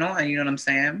shit that went on. You know what I'm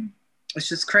saying? It's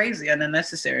just crazy and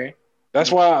unnecessary.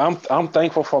 That's why I'm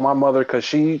thankful for my mother, because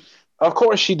she, of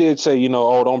course, she did say, you know,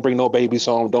 oh, don't bring no babies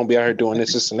home, don't be out here doing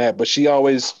this and that. But she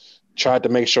always tried to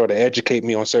make sure to educate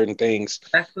me on certain things.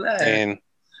 That's good. And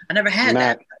I never had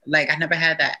that. Like I never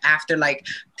had that after like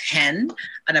 10.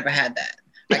 I never had that.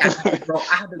 Like I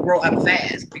had to grow up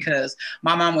fast because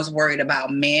my mom was worried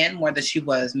about men more than she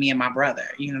was me and my brother.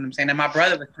 You know what I'm saying? And my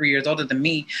brother was 3 years older than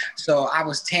me. So I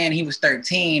was 10, he was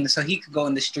 13. So he could go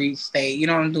in the streets, stay, you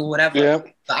know, and do whatever. Yeah.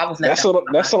 So I was that's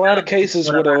a lot of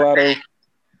cases with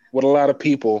a lot of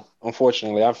people,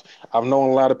 unfortunately. I've known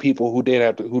a lot of people who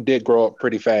did grow up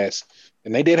pretty fast,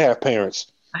 and they did have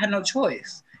parents. I had no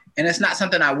choice. And it's not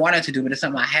something I wanted to do, but it's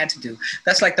something I had to do.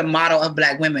 That's like the motto of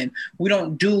Black women. We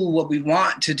don't do what we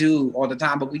want to do all the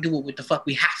time, but we do what the fuck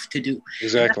we have to do.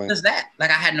 Exactly. Just that. Like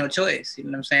I had no choice. You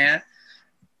know what I'm saying?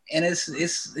 And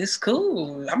it's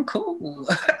cool. I'm cool.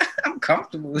 I'm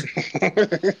comfortable.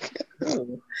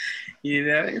 Cool. You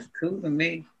know, it's cool to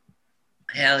me.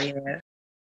 Hell yeah.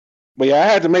 But yeah, I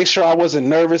had to make sure I wasn't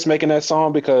nervous making that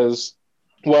song because,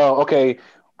 well, okay,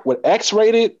 with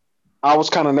X-Rated, I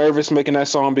was kind of nervous making that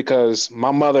song because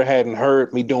my mother hadn't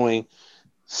heard me doing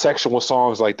sexual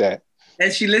songs like that.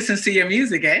 And she listens to your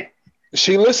music, eh?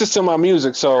 She listens to my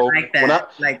music, so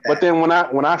But then when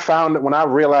I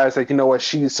realized that, you know what,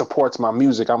 she supports my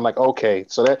music, I'm like, okay,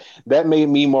 so that made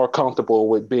me more comfortable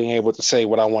with being able to say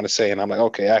what I want to say, and I'm like,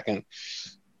 okay, I can.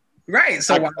 Right.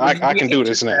 So I can do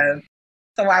this now.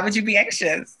 So why would you be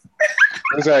anxious?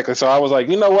 Exactly. So I was like,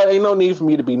 you know what, ain't no need for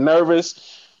me to be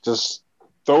nervous. Just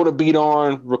throw the beat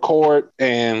on, record,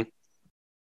 and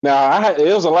now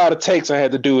it was a lot of takes I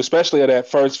had to do, especially at that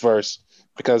first verse,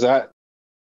 because a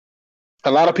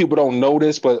lot of people don't know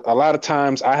this, but a lot of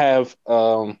times I have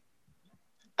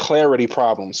clarity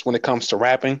problems when it comes to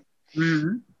rapping.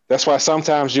 Mm-hmm. That's why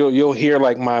sometimes you'll hear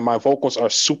like my vocals are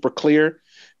super clear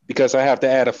because I have to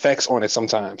add effects on it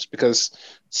sometimes, because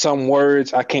some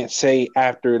words I can't say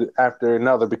after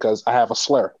another because I have a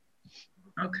slur.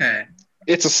 Okay.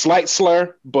 It's a slight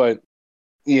slur, but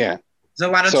Yeah. So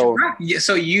why don't So you rap?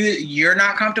 So you're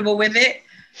not comfortable with it?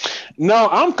 no,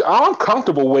 I'm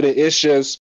comfortable with it. It's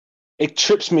just it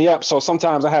trips me up. So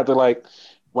sometimes I have to like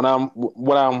when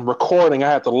I'm recording, I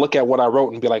have to look at what I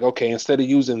wrote and be like, okay, instead of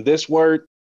using this word,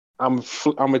 I'm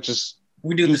gonna just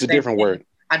We do the use a same different thing. word.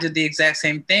 I did the exact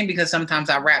same thing because sometimes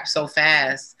I rap so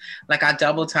fast, like I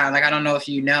double time. Like I don't know if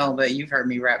you know, but you've heard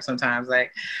me rap sometimes.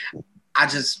 Like I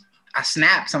just I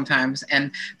snap sometimes,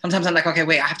 and sometimes I'm like, okay,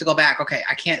 wait, I have to go back. Okay,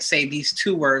 I can't say these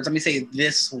two words. Let me say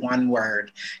this one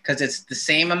word because it's the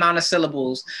same amount of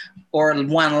syllables or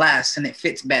one less, and it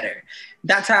fits better.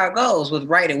 That's how it goes with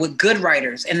writing, with good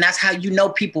writers, and that's how you know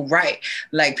people write.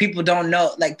 Like people don't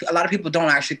know, like a lot of people don't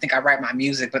actually think I write my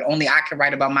music, but only I can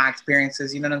write about my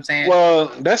experiences. You know what I'm saying? Well,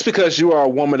 that's because you are a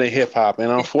woman in hip hop, and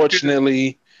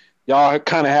unfortunately, y'all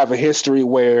kind of have a history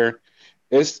where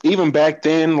it's even back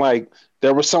then, like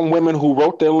there were some women who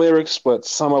wrote their lyrics, but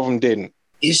some of them didn't.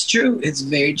 It's true. It's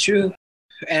very true.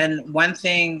 And one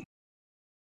thing,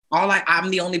 I'm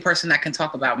the only person that can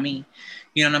talk about me.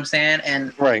 You know what I'm saying?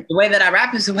 And Right. the way that I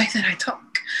rap is the way that I talk.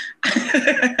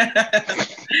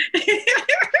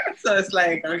 So it's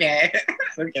like, okay, I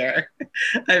don't care.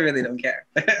 I really don't care.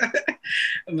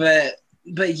 but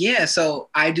yeah, so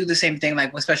I do the same thing,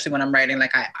 like especially when I'm writing,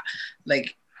 like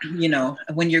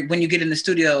when you get in the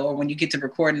studio or when you get to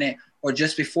recording it or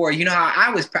just before, you know how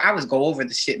I was go over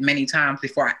the shit many times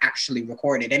before I actually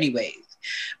record it anyways.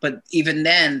 But even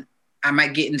then I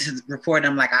might get into the recording.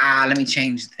 I'm like, let me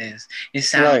change this. It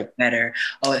sounds better.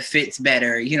 Oh, it fits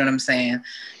better. You know what I'm saying?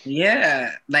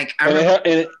 Yeah. Like I remember.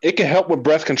 And it can help with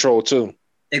breath control too.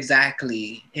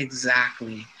 Exactly. That's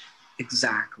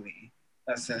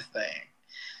the thing.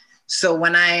 So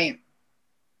when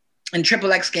in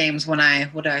Triple X games, when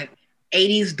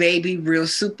 80s baby, real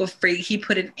super freak, he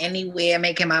put it anywhere,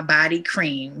 making my body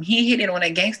cream. He hit it on a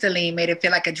gangster lean, made it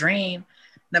feel like a dream.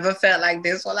 Never felt like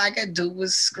this. All I could do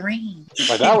was scream.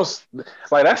 Like that was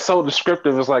like that's so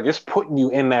descriptive. It's like it's putting you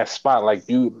in that spot. Like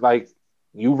you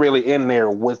really in there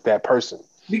with that person.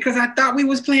 Because I thought we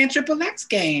was playing Triple X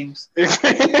games. I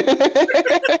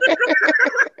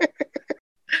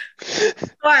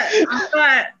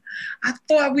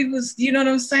thought we was, you know what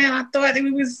I'm saying? I thought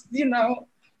we was,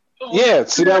 Yeah,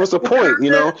 see, that was the point,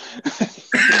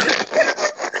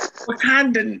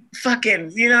 Wakanda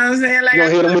fucking, you know what I'm saying? Like, you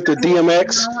gonna hit him with the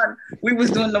DMX? We was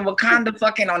doing the Wakanda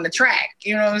fucking on the track,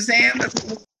 you know what I'm saying?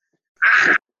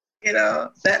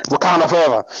 That Wakanda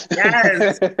forever.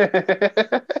 Yes.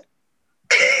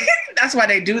 That's why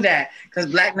they do that, because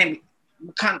black men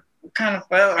Wakanda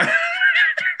forever.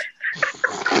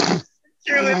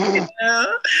 True,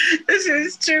 this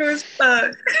is true as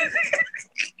fuck.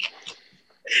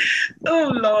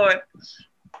 Oh Lord.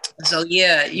 So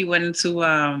yeah, you went into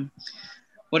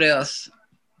what else?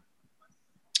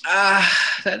 Hands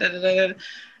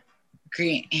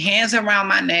around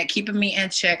my neck, keeping me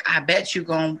in check. I bet you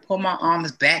gonna pull my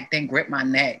arms back, then grip my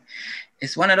neck.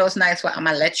 It's one of those nights where I'm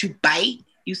gonna let you bite.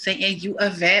 You say, hey, you a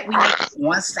vet, we make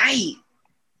one sight.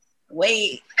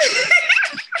 Wait.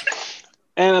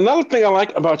 And another thing I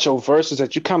like about your verse is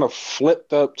that you kind of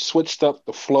switched up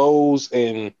the flows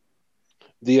and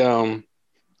the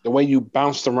way you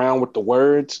bounced around with the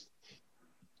words.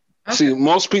 Okay.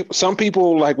 See, some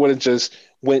people like when it just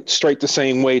went straight the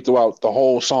same way throughout the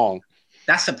whole song.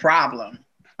 That's a problem.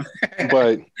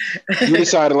 But you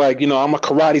decided, like, I'm a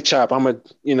karate chop. I'm a,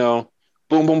 boom,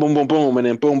 boom, boom, boom, boom, and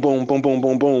then boom, boom, boom, boom,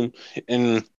 boom, boom,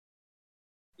 and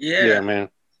yeah, man.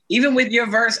 Even with your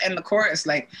verse and the chorus,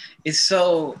 like it's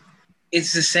the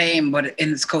same, and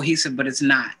it's cohesive, but it's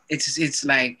not. It's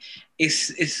like it's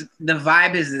the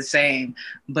vibe is the same,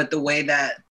 but the way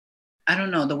that I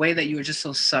don't know, the way that you were just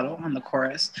so subtle on the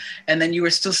chorus, and then you were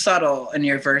still subtle in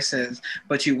your verses,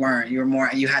 but you weren't.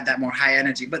 You had that more high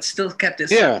energy, but still kept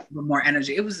it more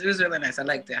energy. It was really nice. I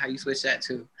liked it how you switched that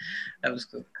too. That was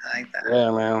cool. I like that.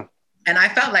 Yeah, man. And I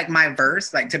felt like my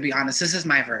verse, like to be honest, this is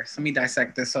my verse. Let me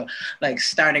dissect this. So like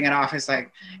starting it off, it's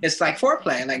like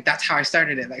foreplay. Like that's how I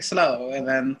started it, like slow, and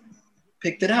then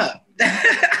picked it up.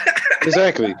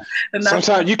 Exactly.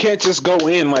 Sometimes you can't just go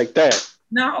in like that.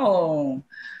 No.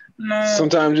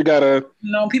 Sometimes you gotta.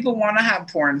 No, people want to have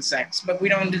porn sex, but we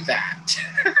don't do that.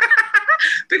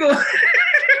 people want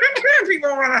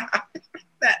to have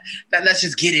that. Let's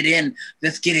just get it in.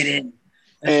 Let's get it in.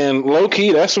 And low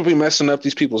key, that's what be messing up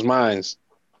these people's minds.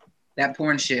 That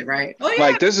porn shit, right? Oh yeah.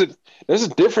 Like there's a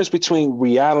difference between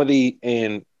reality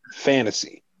and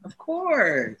fantasy. Of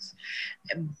course,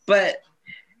 but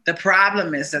the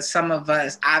problem is that some of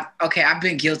us, I've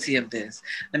been guilty of this.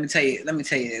 Let me tell you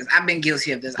this. I've been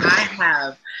guilty of this.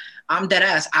 I'm dead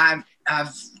ass.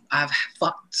 I've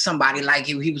fucked somebody like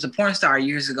he was a porn star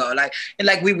years ago, like and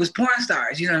like we was porn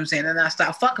stars, you know what I'm saying? And I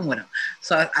stopped fucking with him.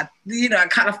 So I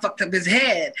kind of fucked up his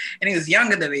head, and he was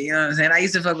younger than me, you know what I'm saying? I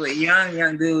used to fuck with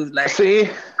young dudes. Like, see,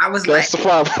 I was that's like, the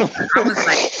problem.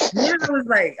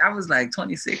 I was like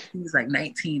 26. He was like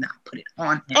 19. I put it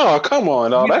on him. Oh, come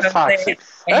on, no, that's toxic.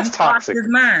 That's toxic. Lost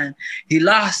his mind. He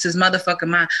lost his motherfucking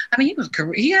mind. I mean,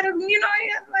 he had a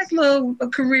nice little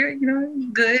career,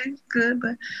 good,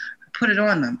 but put it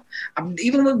on them.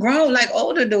 Even with grown, like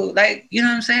older dude, like, you know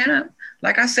what I'm saying?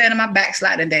 Like I said in my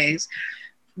backsliding days,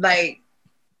 like,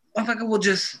 motherfucker will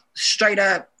just straight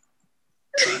up.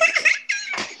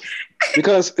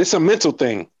 Because it's a mental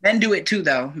thing. Men do it too,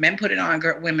 though. Men put it on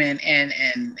women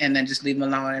and then just leave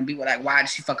them alone and be like, why did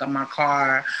she fuck up my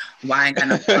car? Why ain't got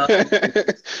no club?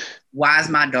 Why is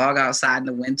my dog outside in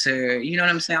the winter? You know what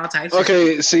I'm saying? All types of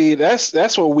shit. See,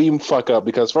 that's what we fuck up,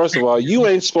 because first of all, you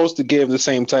ain't supposed to give the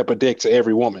same type of dick to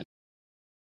every woman.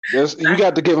 You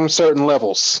got to give them certain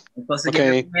levels. You're supposed to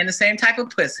give them the same type of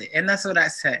pussy, and that's what I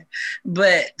said.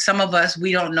 But some of us,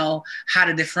 we don't know how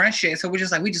to differentiate, so we're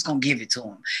just like, we just gonna give it to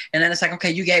them, and then it's like,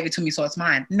 okay, you gave it to me, so it's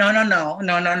mine. No, no,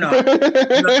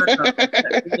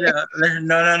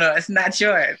 it's not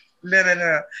yours.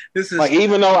 No. This is like,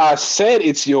 even though I said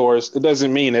it's yours, it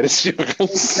doesn't mean that it's yours.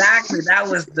 Exactly. That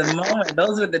was the moment.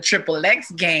 Those were the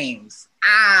XXX games.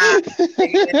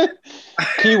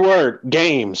 Keyword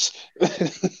games.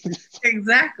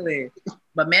 Exactly.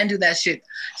 But men do that shit.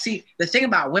 See, the thing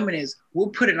about women is we'll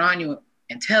put it on you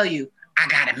and tell you, I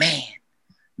got a man.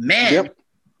 Men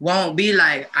won't be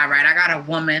like, all right, I got a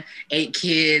woman, 8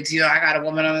 kids, I got a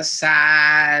woman on the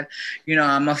side,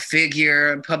 I'm a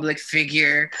public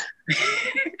figure.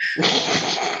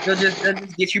 they'll just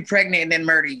get you pregnant and then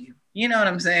murder you. You know what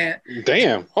I'm saying?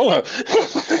 Damn, hold up.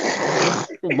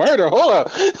 Murder, hold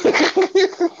up.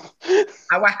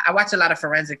 I watch a lot of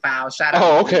Forensic Files. Shout out.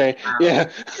 Oh, okay. Yeah.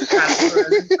 Shout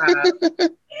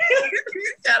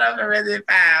out Forensic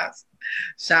Files.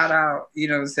 Shout out, you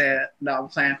know what I'm saying? No, I'm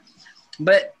playing.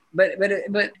 But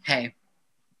hey,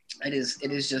 it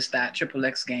is just that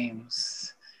XXX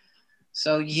games.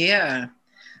 So yeah.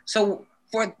 So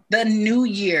for the new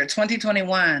year,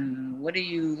 2021, what do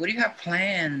you have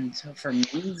planned for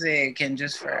music and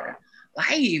just for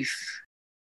life?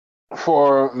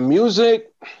 For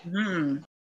music,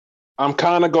 I'm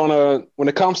kind of gonna, when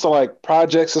it comes to like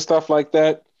projects and stuff like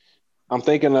that, I'm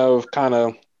thinking of kind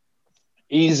of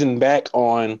easing back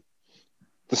on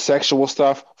the sexual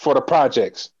stuff for the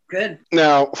projects. Good.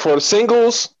 Now, for the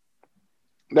singles,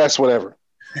 that's whatever.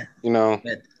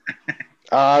 Good.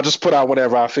 I'll just put out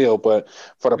whatever I feel. But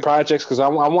for the projects, because I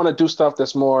want to do stuff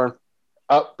that's more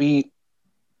upbeat,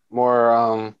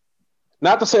 more,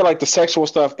 not to say like the sexual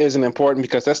stuff isn't important,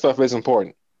 because that stuff is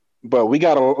important. But we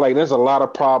got to, there's a lot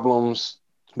of problems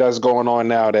that's going on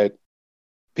now that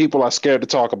people are scared to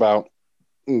talk about.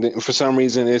 For some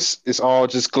reason, it's all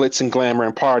just glitz and glamour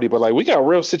and party, but we got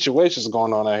real situations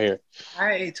going on out here.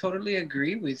 I totally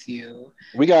agree with you.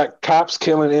 We got cops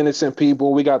killing innocent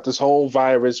people. We got this whole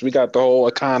virus. We got the whole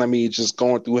economy just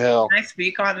going through hell. Can I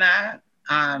speak on that?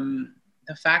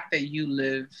 The fact that you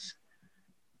live,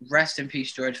 rest in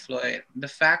peace, George Floyd. The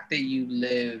fact that you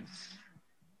live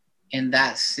in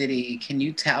that city, can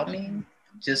you tell me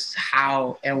just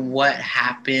how and what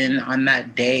happened on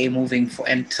that day moving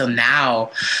forward until now?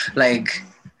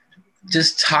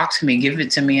 Just talk to me, give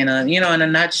it to me in a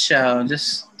nutshell.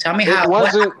 Just tell me what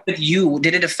happened with you.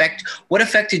 What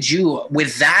affected you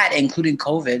with that, including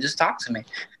COVID? Just talk to me.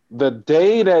 The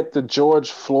day that the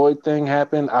George Floyd thing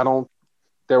happened,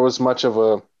 there was much of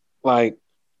a,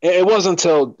 it wasn't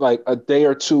until a day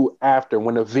or two after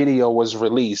when the video was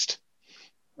released.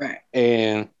 Right.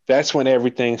 And that's when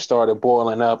everything started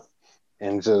boiling up,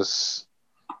 and just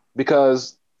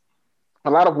because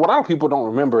what a lot of people don't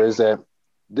remember is that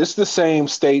this is the same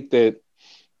state that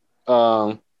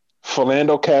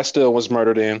Philando Castile was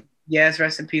murdered in. Yes,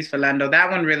 rest in peace, Philando. That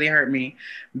one really hurt me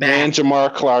bad. And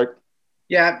Jamar Clark.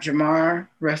 Yeah, Jamar.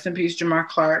 Rest in peace, Jamar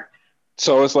Clark.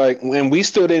 So it's when we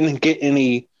still didn't get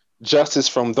any justice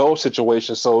from those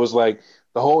situations. So it was the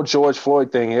whole George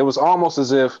Floyd thing. It was almost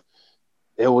as if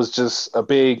it was just a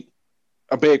big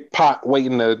pot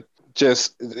waiting to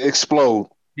just explode.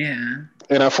 Yeah.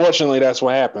 And unfortunately, that's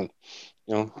what happened.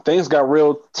 Things got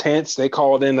real tense. They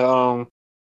called in the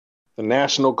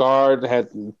National Guard.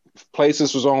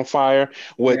 Places was on fire,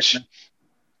 which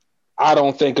I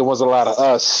don't think it was a lot of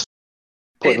us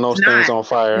putting those things on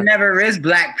fire. It never is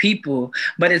Black people,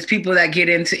 but it's people that get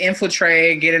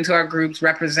into our groups,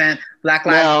 represent Black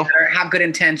Lives Matter, have good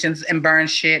intentions and burn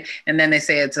shit, and then they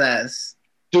say it's us.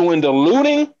 Doing the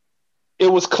looting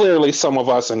it was clearly some of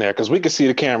us in there because we could see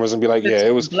the cameras and be like, yeah, It's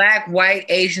it was black, white,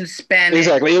 Asian, Spanish.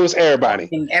 exactly. It was everybody.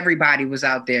 And everybody was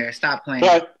out there. Stop playing.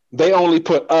 But they only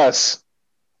put us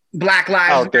Black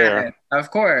Lives out there. Matter. Of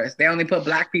course. They only put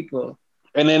black people.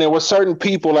 And then there were certain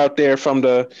people out there from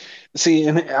the see,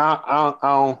 and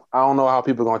I don't know how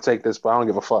people are gonna take this, but I don't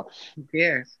give a fuck. Who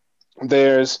cares?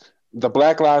 There's the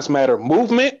Black Lives Matter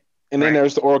movement, and then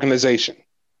there's the organization.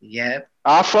 Yep.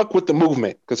 I fuck with the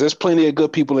movement because there's plenty of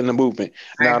good people in the movement.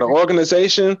 Now the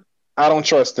organization, I don't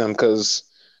trust them because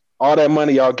all that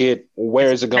money y'all get,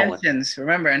 where is it going? Intentions.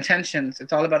 Remember, intentions.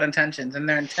 It's all about intentions, and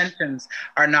their intentions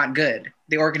are not good.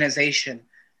 The organization.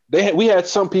 We had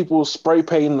some people spray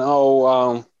painting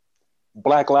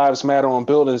Black Lives Matter on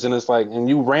buildings, and it's like, and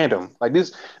you random. Like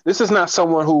this is not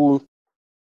someone who,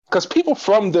 because people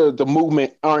from the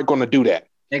movement aren't going to do that.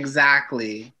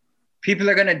 Exactly. People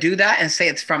are going to do that and say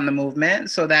it's from the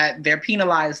movement so that they're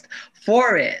penalized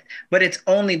for it. But it's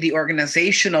only the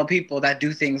organizational people that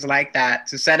do things like that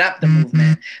to set up the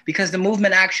movement, because the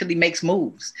movement actually makes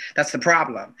moves. That's the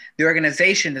problem. The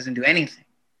organization doesn't do anything.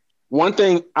 One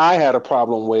thing I had a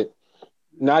problem with,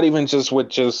 not even just with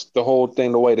just the whole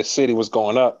thing, the way the city was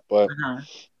going up, but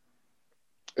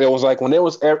it was like when there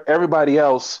was everybody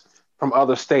else from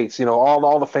other states, you know,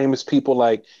 all the famous people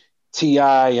like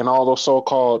T.I. and all those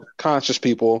so-called conscious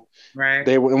people, right?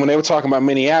 When they were talking about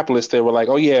Minneapolis, they were like,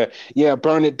 "Oh yeah,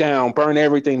 burn it down, burn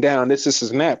everything down, this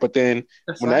and that." But then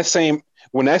when that same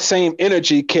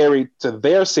energy carried to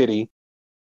their city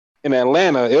in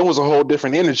Atlanta, it was a whole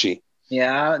different energy.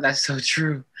 Yeah, that's so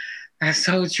true. That's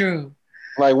so true.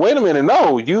 Like, wait a minute,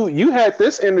 no, you had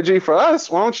this energy for us.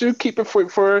 Why don't you keep it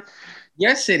for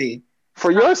your city?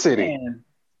 For your city.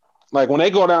 Like when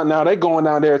they go down now, they're going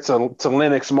down there to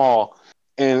Lenox Mall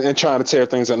and trying to tear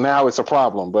things up. Now it's a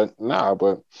problem, but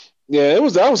yeah,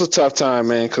 that was a tough time,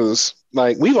 man. Because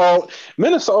like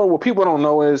Minnesota, what people don't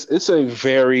know is it's a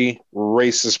very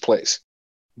racist place,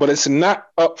 but it's not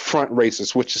upfront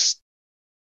racist, which is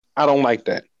I don't like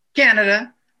that.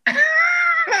 Canada,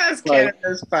 it's Canada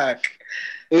as fuck.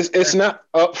 It's not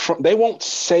upfront. They won't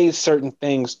say certain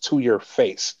things to your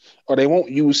face, or they won't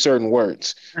use certain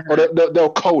words, or they'll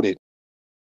code it.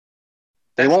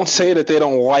 They won't say that they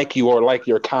don't like you or like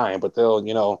your kind, but they'll,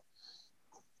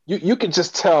 you can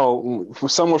just tell for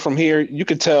someone from here. You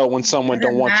can tell when someone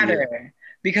don't want you here.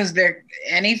 Because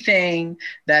anything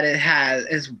that it has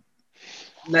is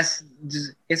less.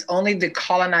 It's only the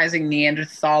colonizing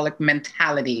Neanderthalic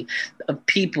mentality of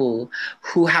people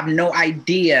who have no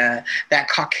idea that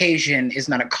Caucasian is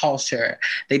not a culture.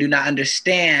 They do not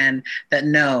understand that.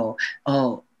 And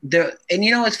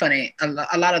you know what's funny?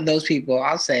 A lot of those people,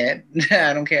 I'll say it,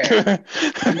 I don't care.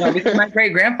 Because my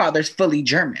great grandfather's fully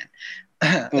German.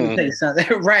 Let me tell you something.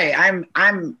 Right.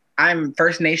 I'm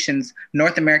First Nations,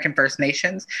 North American First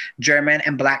Nations, German,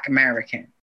 and Black American.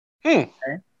 Okay?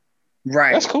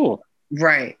 Right. That's cool.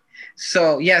 Right.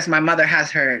 So yes, my mother has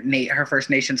her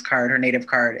First Nations card, her native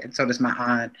card, and so does my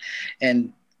aunt.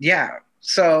 And yeah,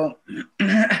 so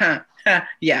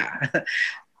yeah.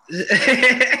 You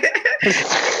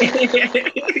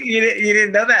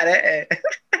didn't know that, eh?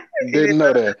 Didn't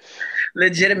know that.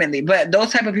 Legitimately. But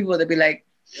those type of people that be like,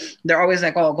 they're always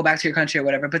like, oh, go back to your country or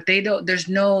whatever. But they don't, there's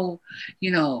no,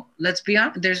 let's be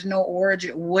honest, there's no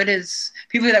origin. What is,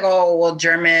 people are like, oh, well,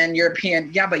 German,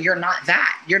 European. Yeah, but you're not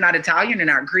that. You're not Italian, you're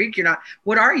not Greek, you're not,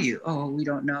 what are you? Oh, we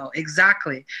don't know.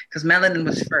 Exactly. Because melanin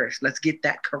was first. Let's get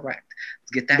that correct.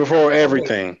 Let's get that before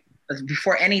everything.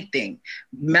 Before anything,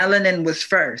 melanin was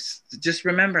first. Just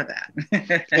remember that.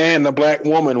 And the black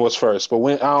woman was first, but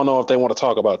I don't know if they want to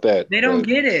talk about that. They don't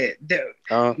get it.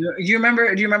 You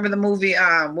remember? Do you remember the movie?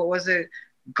 What was it?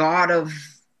 God of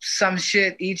some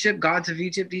shit, Egypt, Gods of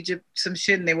Egypt, some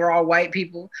shit, and they were all white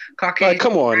people, Caucasian.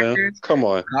 Come on, man. Come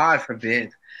on. God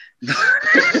forbid.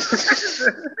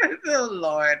 Oh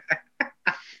Lord.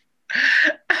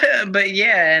 But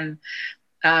yeah,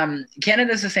 and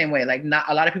Canada's the same way. Like, not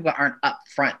a lot of people aren't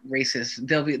upfront racist.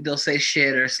 They'll say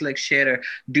shit or slick shit or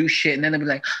do shit, and then they'll be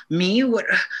like, "Me? What?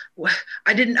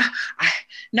 I didn't.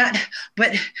 Not.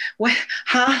 But what?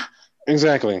 Huh?"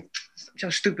 Exactly.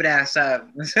 Your stupid ass up.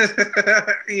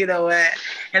 You know what?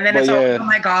 And then oh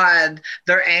my God,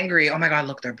 they're angry. Oh my God,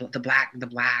 look, they're the black.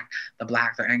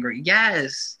 They're angry.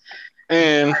 Yes.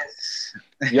 And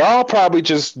y'all probably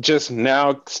just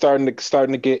now starting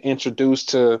to get introduced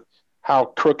to how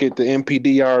crooked the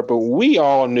MPD are, but we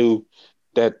all knew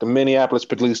that the Minneapolis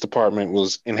Police Department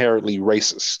was inherently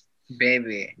racist.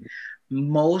 Baby,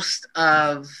 most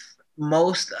of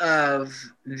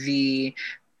the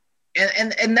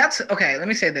and that's okay. Let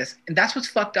me say this, and that's what's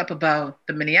fucked up about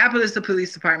the Minneapolis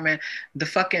Police Department, the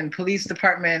fucking police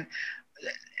department.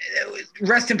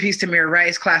 rest in peace, Tamir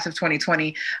Rice, class of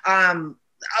 2020.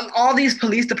 All these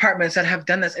police departments that have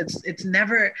done this, it's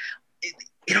never.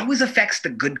 It always affects the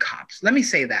good cops. Let me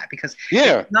say that, because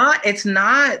it's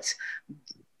not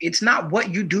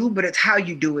what you do, but it's how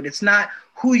you do it. It's not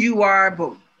who you are,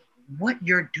 but what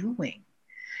you're doing.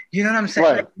 You know what I'm saying?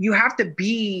 Right. Like, you have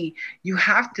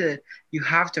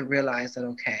to realize that,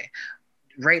 okay,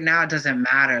 right now it doesn't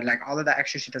matter. Like, all of that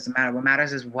extra shit doesn't matter. What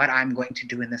matters is what I'm going to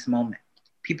do in this moment.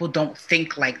 People don't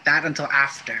think like that until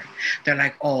after. They're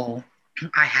like, oh,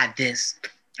 I had this.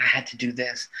 I had to do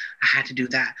this. I had to do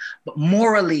that. But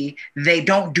morally, they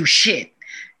don't do shit.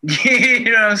 You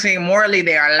know what I'm saying? Morally,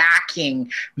 they are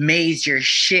lacking major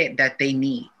shit that they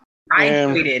need.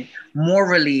 Hydrated,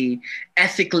 morally,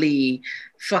 ethically,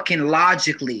 fucking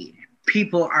logically.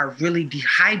 People are really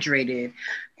dehydrated.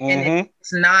 And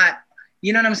it's not,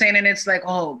 you know what I'm saying? And it's like,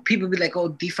 oh, people be like, oh,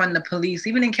 defund the police.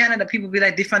 Even in Canada, people be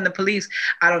like, defund the police.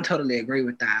 I don't totally agree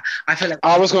with that. I feel like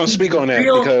I was going to speak on that,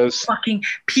 because fucking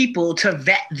people to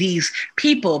vet these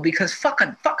people, because fuck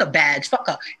a badge, fuck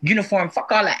a uniform,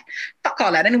 fuck all that. Fuck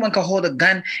all that. Anyone can hold a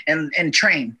gun and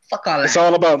train. Fuck all that. It's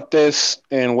all about this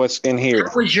and what's in here.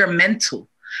 How is your mental?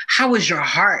 How is your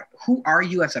heart? Who are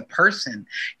you as a person?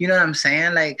 You know what I'm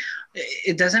saying? Like,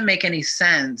 it doesn't make any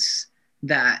sense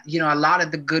that, you know, a lot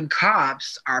of the good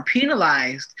cops are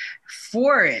penalized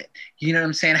for it. You know what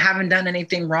I'm saying? Haven't done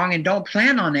anything wrong and don't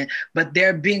plan on it, but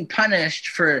they're being punished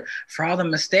for all the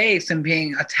mistakes and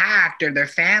being attacked, or their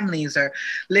families are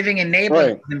living in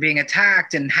neighborhoods and being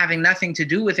attacked and having nothing to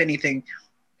do with anything.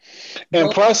 And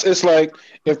plus, it's like,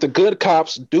 if the good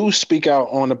cops do speak out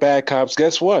on the bad cops,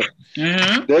 guess what?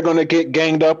 They're going to get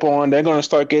ganged up on. They're going to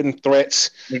start getting threats.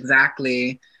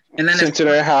 Exactly. And then sent to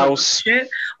their house. Shit,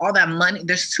 all that money.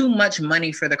 There's too much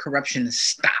money for the corruption to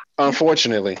stop.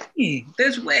 Unfortunately.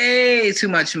 There's way too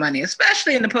much money,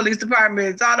 especially in the police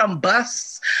departments. All them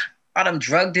busts, all them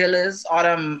drug dealers, all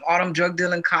them drug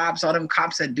dealing cops, all them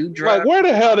cops that do drugs. Like, where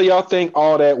the hell do y'all think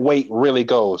all that weight really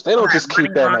goes? They don't just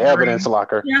keep that in the evidence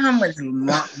locker. You know how much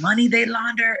money they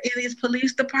launder in these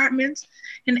police departments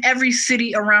in every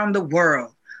city around the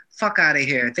world? Fuck out of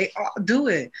here. They all do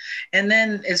it. And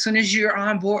then as soon as you're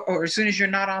on board, or as soon as you're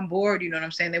not on board, you know what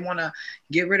I'm saying? They want to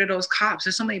get rid of those cops.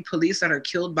 There's so many police that are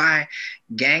killed by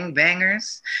gang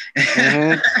bangers.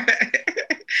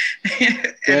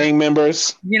 Gang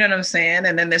members. You know what I'm saying?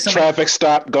 And then there's so traffic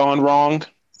stop gone wrong.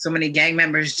 So many gang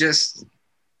members just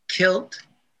killed.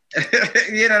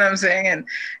 You know what I'm saying? And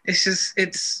it's just,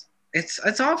 it's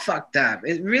all fucked up.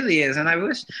 It really is. And I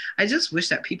just wish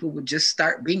that people would just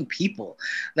start being people.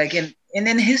 Like, and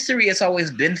in history, it's always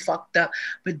been fucked up.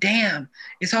 But damn,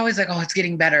 it's always like, oh, it's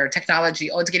getting better. Technology.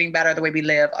 Oh, it's getting better the way we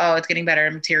live. Oh, it's getting better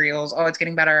materials. Oh, it's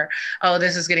getting better. Oh,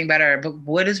 this is getting better. But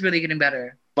what is really getting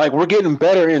better? Like, we're getting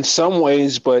better in some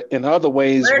ways, but in other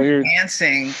ways, we're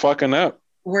advancing. Fucking up.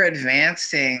 We're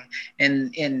advancing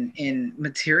in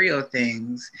material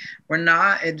things. We're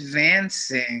not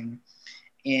advancing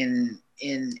in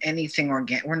anything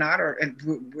organic.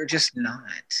 We're just not.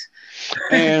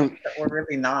 And we're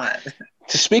really not.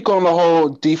 To speak on the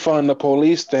whole defund the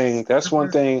police thing, that's one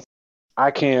thing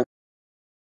I can't.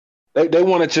 They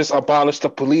want to just abolish the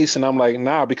police, and I'm like,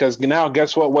 nah, because now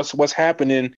guess what? What's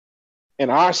happening in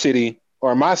our city,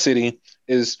 or my city,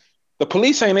 is the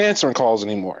police ain't answering calls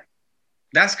anymore.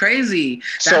 That's crazy.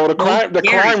 So the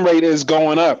crime rate is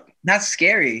going up. That's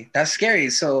scary.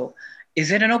 So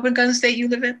is it an open gun state you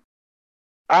live in?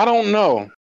 I don't know,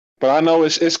 but I know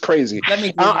it's crazy.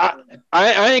 I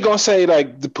ain't gonna say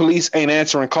like the police ain't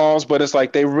answering calls, but it's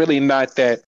like they really not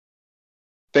that.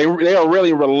 They are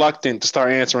really reluctant to start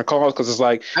answering calls, because it's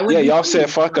like, yeah, y'all said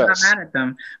fuck us. I'm not mad at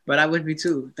them, but I would be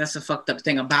too. That's the fucked up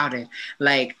thing about it.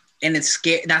 Like, and it's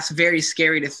scary. That's very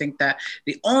scary to think that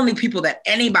the only people that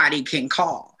anybody can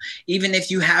call, even if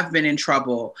you have been in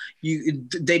trouble,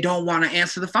 they don't want to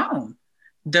answer the phone.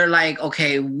 They're like,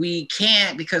 okay, we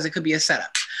can't because it could be a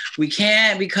setup. We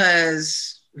can't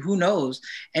because who knows,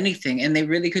 anything. And they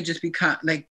really could just become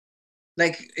like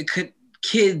it could.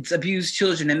 Kids abuse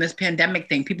children in this pandemic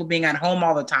thing, people being at home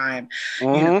all the time, you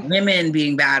know, women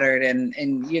being battered and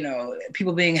you know,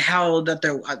 people being held at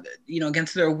their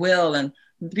against their will, and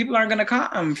people aren't gonna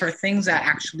come for things that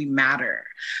actually matter.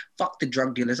 Fuck the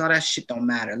drug dealers, all that shit don't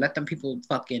matter. Let them people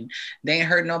they ain't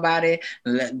hurt nobody.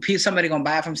 Somebody gonna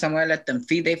buy it from somewhere, let them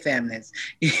feed their families.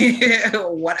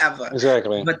 Whatever.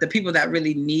 Exactly. But the people that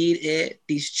really need it,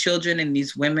 these children and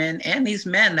these women and these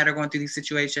men that are going through these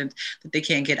situations that they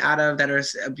can't get out of, that are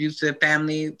abusive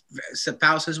family,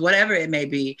 spouses, whatever it may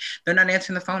be, they're not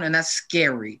answering the phone. And that's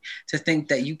scary to think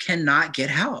that you cannot get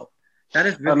help. That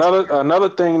is really Another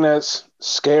thing that's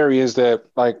scary is that,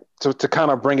 like, to kind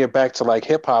of bring it back to like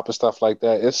hip hop and stuff like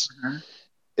that. uh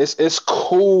It's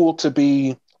cool to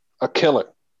be a killer.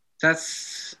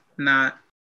 That's not.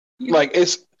 Like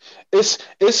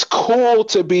it's cool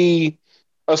to be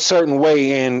a certain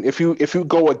way, and if you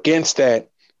go against that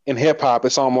in hip hop,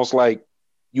 it's almost like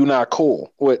you're not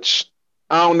cool. Which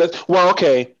I don't know. Well,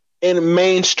 okay, in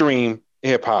mainstream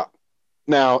hip hop.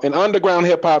 Now, in underground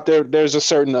hip hop, there's a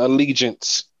certain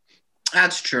allegiance.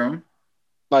 That's true.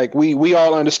 Like we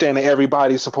all understand that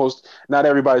not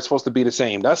everybody's supposed to be the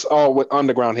same. That's all with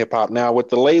underground hip hop. Now with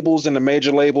the labels and the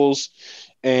major labels,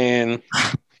 and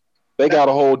they That, got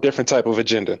a whole different type of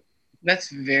agenda.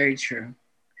 that's very true.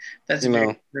 That's You very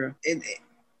know. true.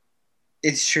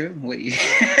 It's true. What you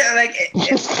like?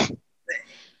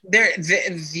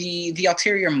 The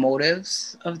ulterior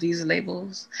motives of these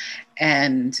labels,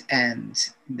 and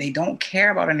they don't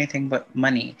care about anything but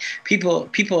money. People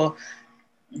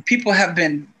have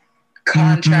been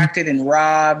contracted and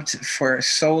robbed for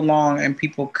so long, and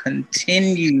people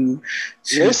continue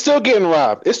They're to still getting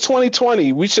robbed. It's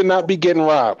 2020. We should not be getting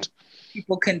robbed.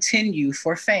 people continue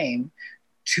for fame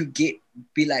to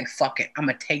be like, fuck it, I'm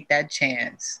gonna take that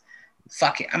chance.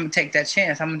 Fuck it, I'm gonna take that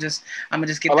chance. I'm gonna just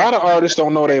get A that lot of chance. artists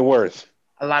don't know their worth.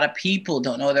 A lot of people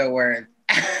don't know their worth.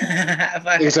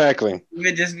 Exactly.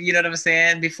 Even just, you know what I'm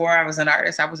saying? Before I was an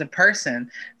artist, I was a person.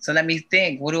 So let me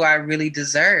think, what do I really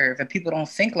deserve? And people don't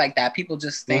think like that. People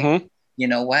just think, Mm-hmm. you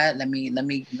know what? Let me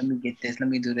get this. Let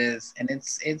me do this. And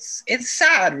it's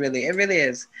sad, really. It really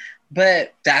is.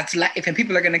 But that's life. And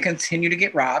people are going to continue to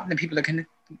get robbed, and people are going to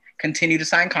continue to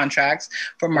sign contracts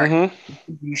for marketing,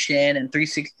 distribution, and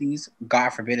 360s. God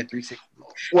forbid a 360.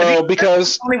 Well,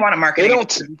 because I only want a marketing they don't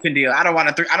distribution deal. I don't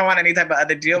want any type of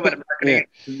other deal, but a marketing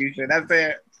distribution. That's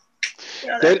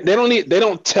it. they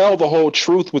don't tell the whole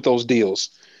truth with those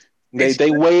deals.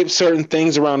 They wave certain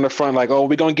things around the front, like, oh,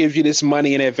 we're gonna give you this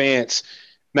money in advance,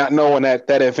 not knowing that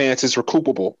advance is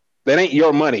recoupable. That ain't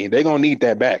your money. They're gonna need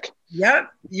that back.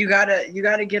 Yep. You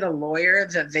gotta get a lawyer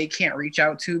that they can't reach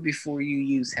out to before you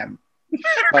use him.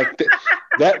 Like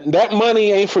that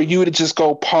money ain't for you to just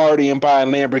go party and buy a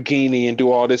Lamborghini and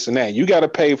do all this and that. You got to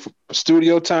pay for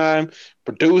studio time,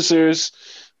 producers,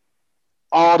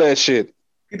 all that shit.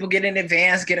 People get in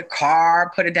advance, get a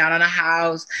car, put it down on a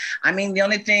house. I mean, the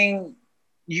only thing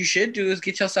you should do is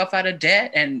get yourself out of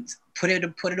debt and put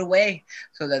it away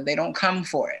so that they don't come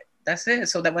for it. That's it.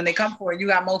 So that when they come for it, you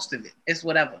got most of it. It's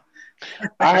whatever.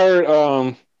 I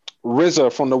heard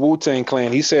RZA from the Wu-Tang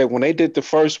Clan. He said when they did the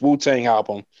first Wu-Tang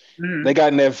album, they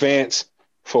got an advance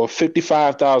for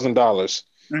 $55,000,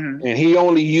 and he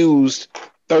only used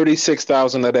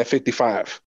 36,000 of that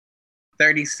 55.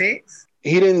 36.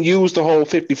 He didn't use the whole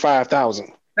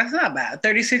 55,000. That's not bad.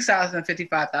 36,000 and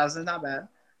 55,000 is not bad.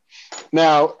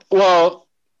 Now, well,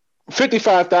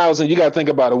 55,000. You got to think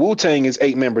about it. Wu-Tang is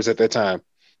 8 members at that time,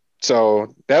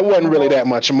 so that wasn't really that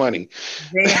much money.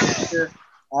 They have to,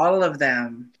 all of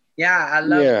them. Yeah, I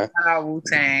love shout out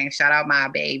Wu-Tang. Shout out my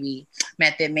baby,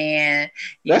 Method Man.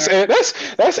 That's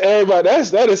everybody.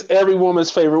 That is every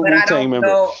woman's favorite Wu-Tang member.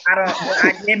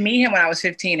 I did meet him when I was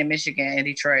 15 in Michigan, in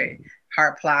Detroit,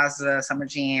 Hart Plaza, Summer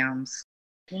Jams.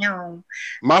 You know,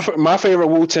 my favorite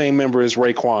Wu-Tang member is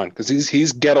Raekwon because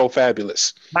he's ghetto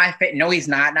fabulous. No, he's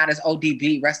not. Not as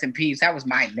ODB. Rest in peace. That was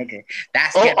my nigga.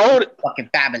 That's fucking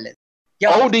fabulous. Yo,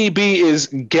 ODB is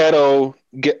ghetto.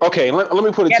 Okay, let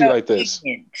me put it to you like this.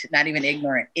 Not even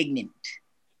ignorant. Ignorant.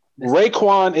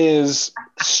 Raekwon is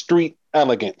street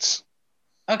elegance.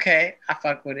 Okay, I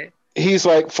fuck with it. He's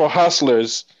like for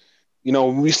hustlers. You know,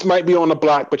 we might be on the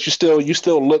block, but you still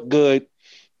look good.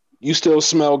 You still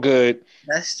smell good.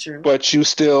 That's true. But you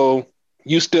still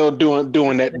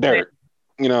doing that dirt.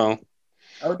 You know.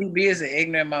 ODB is an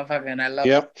ignorant motherfucker, and I love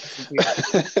him.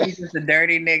 He's just a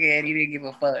dirty nigga, and he didn't give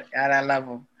a fuck, and I love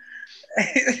him.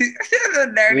 He's a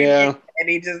dirty nigga, and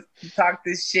he just talked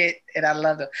this shit, and I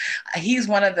love him. He's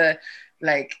one of the,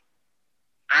 like,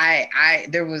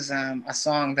 there was a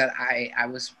song that I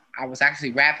was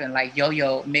actually rapping like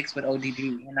Yo-Yo mixed with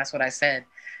ODB, and that's what I said.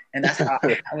 And that's how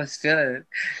I was feeling,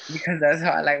 because that's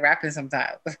how I like rapping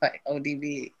sometimes, like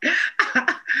ODB.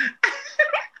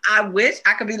 I wish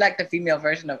I could be like the female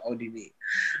version of ODB.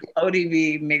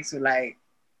 ODB mixed with like,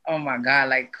 oh my God,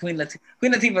 like Queen Latifah.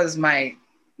 Queen Latifah is my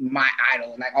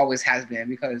idol, like always has been,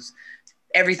 because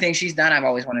everything she's done, I've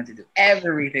always wanted to do.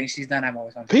 Everything she's done, I've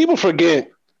always wanted to do. People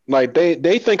forget, like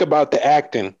they think about the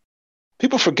acting.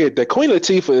 People forget that Queen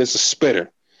Latifah is a spitter.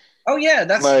 Oh yeah,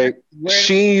 that's like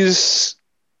she is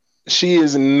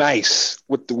nice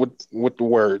with the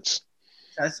words.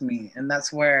 Trust me, and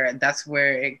that's where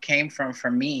it came from for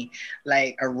me.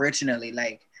 Like originally,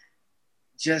 like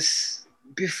just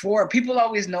before people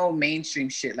always know mainstream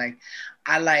shit. Like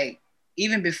I like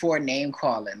even before name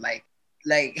calling. Like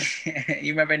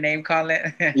you remember name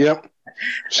calling? Yep.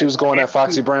 She Like was going at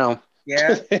Foxy Brown.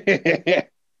 yeah,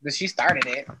 but she started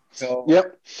it. So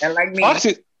Yep. and like me,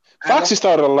 Foxy I love Foxy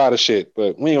started a lot of shit,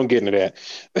 but we ain't gonna get into that.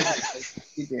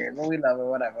 she did, but we love her,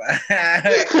 whatever.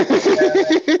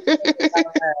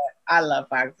 I love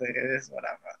Foxy. It's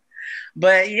whatever.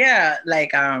 But yeah,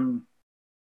 like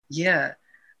yeah.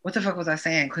 What the fuck was I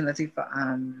saying? Queen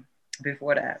Latifah.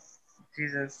 Before that,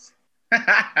 Jesus.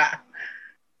 Yeah,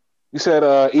 You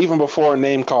said even before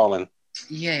name calling.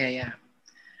 yeah, yeah.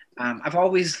 I've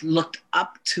always looked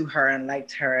up to her and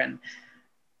liked her, and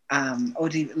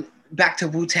OD back to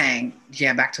Wu Tang.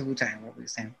 Yeah, back to Wu Tang. What were we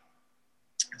saying?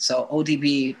 So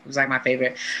ODB was like my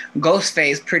favorite.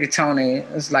 Ghostface, Pretty Tony,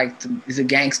 is like he's a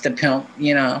gangster pimp,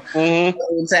 you know. Mm-hmm.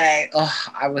 Wu Tang, oh,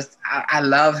 I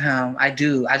love him. I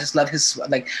do. I just love his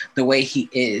like the way he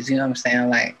is. You know what I'm saying?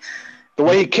 Like The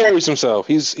way he carries himself.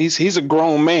 He's a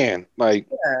grown man. Like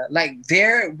yeah, like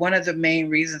they're one of the main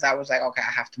reasons I was like, okay,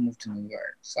 I have to move to New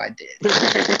York. So I did.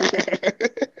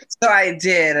 So I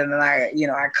did, and then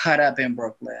I cut up in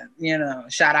Brooklyn. You know,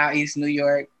 shout out East New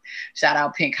York, shout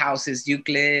out Pink Houses,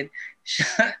 Euclid,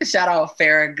 shout out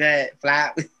Farragut,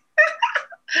 Flat,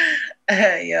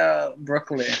 yo,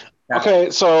 Brooklyn.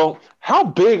 Okay, so how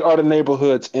big are the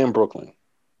neighborhoods in Brooklyn?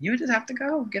 You just have to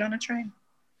go get on a train.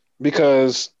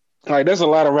 Because like there's a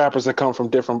lot of rappers that come from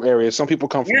different areas. Some people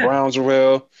come from Yeah.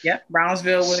 Brownsville. Yep,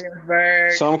 Brownsville,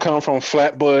 Williamsburg, Some come from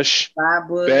Flatbush,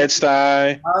 Flatbush,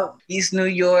 Bed-Stuy. East New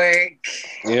York.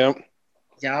 Yep.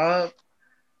 Y'all,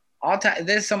 all time.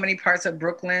 There's so many parts of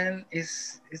Brooklyn.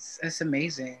 It's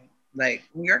amazing. Like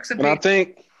New York's a And I big.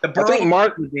 think The borough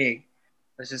Mark is big.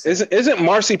 Let's just say. isn't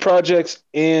Marcy Projects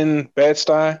in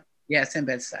Bed-Stuy? Yeah, it's in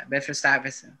Bed-Stuy,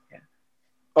 Bedford-Stuyvesant. Yeah,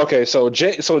 Okay, so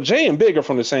Jay and Big are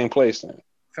from the same place then.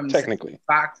 from the Technically.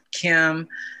 Fox, Kim,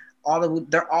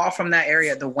 they're all from that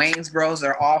area. The Waynes Bros,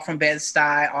 they're all from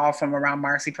Bed-Stuy, all from around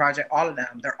Marcy Project. All of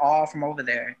them, they're all from over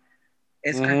there.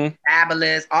 It's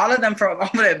fabulous. All of them from over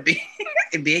there.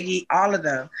 Biggie, all of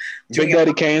them. Big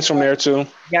Daddy Kane's from there too.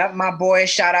 Yep, my boy.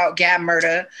 Shout out Gab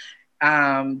Murder.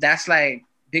 That's like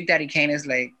Big Daddy Kane is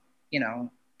like,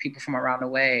 people from around the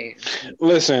way.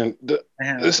 Listen,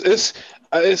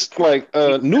 it's like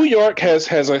New York has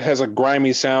a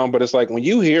grimy sound, but it's like when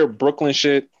you hear Brooklyn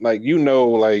shit, like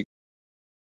like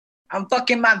I'm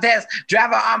fucking my vest,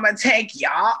 driver on my tank,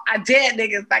 y'all. I did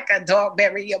niggas like a dog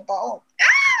bury your bone.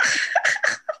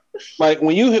 Like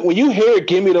when you hear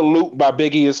 "Give Me the Loot" by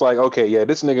Biggie, it's like, okay, yeah,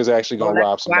 this nigga's actually gonna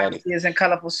rob somebody. Swatches and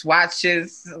colorful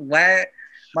swatches. What?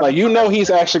 Like he's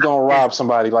actually gonna rob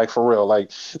somebody, like for real. Like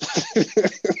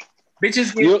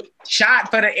bitches get shot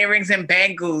for the earrings and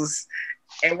bangles.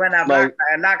 And when I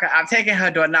knock her, I'm taking her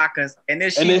door knockers. And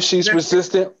then she's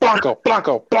resistant. Blanca.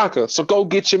 So go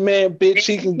get your man, bitch.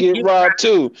 He can get robbed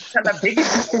too. Tell the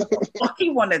biggest what the fuck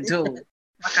he wanna do.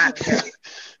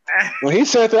 When he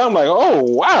said that, I'm like, oh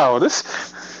wow,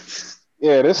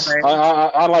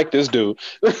 I like this dude.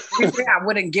 I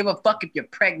wouldn't give a fuck if you're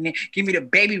pregnant. Give me the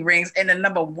baby rings and the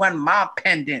number 1 mom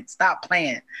pendant. Stop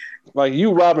playing. Like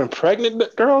you robbing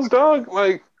pregnant girls, dog?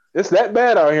 Like it's that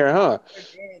bad out here, huh?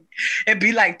 It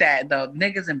be like that though.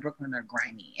 Niggas in Brooklyn are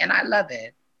grimy, and I love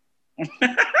it.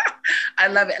 I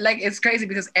love it. Like it's crazy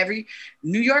because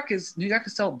New York is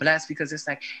so blessed because it's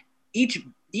like each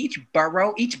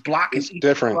borough, each block, and each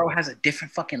different. Borough has a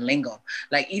different fucking lingo.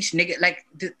 Like each nigga, like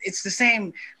it's the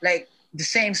same, like the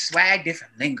same swag,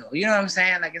 different lingo. You know what I'm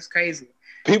saying? Like it's crazy.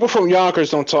 People from Yonkers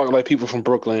don't talk like people from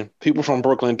Brooklyn. People from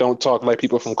Brooklyn don't talk like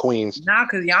people from Queens. Nah,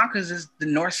 because Yonkers is the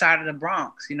north side of the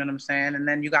Bronx. You know what I'm saying? And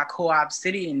then you got Co-op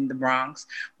City in the Bronx,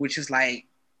 which is like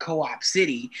Co-op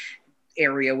City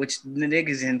area, which the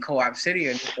niggas in Co-op City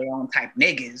are their own type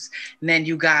niggas. And then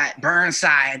you got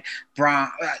Burnside,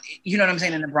 Bronx. You know what I'm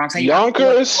saying? In the Bronx. And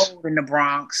Yonkers in the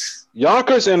Bronx.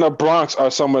 Yonkers and the Bronx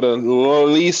are some of the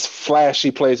least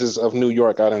flashy places of New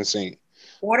York I done seen.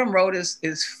 Fordham Road is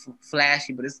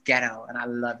flashy, but it's ghetto, and I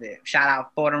love it. Shout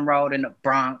out Fordham Road in the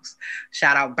Bronx.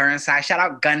 Shout out Burnside. Shout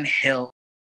out Gun Hill,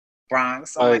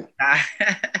 Bronx. Oh my God.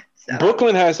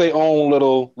 Brooklyn has their own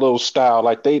little style.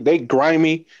 Like they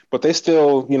grimy, but they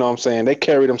still, you know what I'm saying, they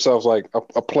carry themselves like a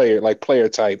player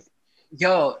type.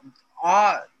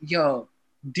 I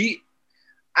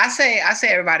say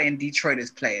everybody in Detroit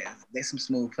is players. They some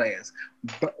smooth players.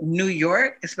 But New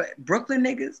York, Brooklyn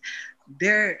niggas,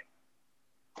 they're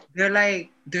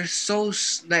they're so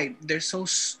smooth.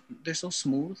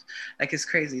 Like it's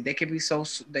crazy. They can be so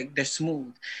like they're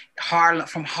smooth. Harlem,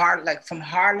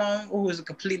 who is a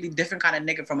completely different kind of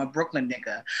nigga from a Brooklyn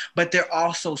nigga, but they're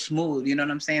all so smooth. You know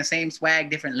what I'm saying? Same swag,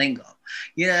 different lingo.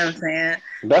 You know what I'm saying?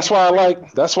 That's why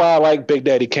I like Big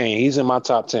Daddy Kane. He's in my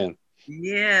top 10.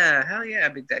 Yeah, hell yeah,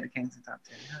 Big Daddy Kane's in top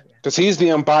 10. Hell yeah. Because he's the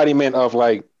embodiment of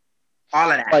like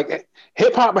all of that. Like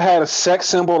hip hop had a sex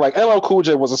symbol. Like LL Cool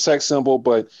J was a sex symbol,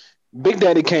 but Big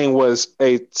Daddy Kane was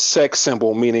a sex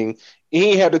symbol, meaning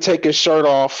he had to take his shirt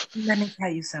off. Let me tell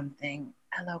you something.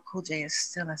 LL Cool J is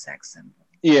still a sex symbol.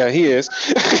 Yeah, he is.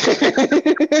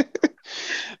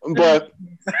 But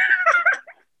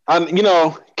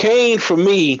Kane for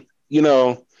me, he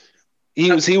was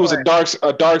a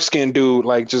dark skinned dude,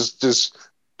 like just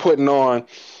putting on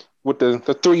with the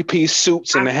 3-piece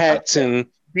suits and the hats and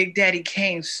Big Daddy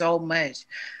Kane so much.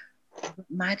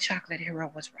 My chocolate hero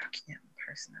was Rakim,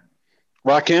 personally.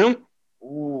 Rakim?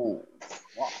 Ooh,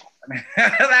 wow.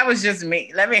 That was just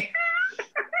me.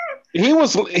 He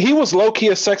was low key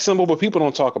a sex symbol, but people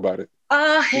don't talk about it.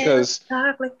 Oh, because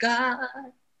chocolate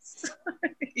gods.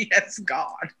 Yes,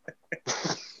 God.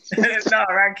 No,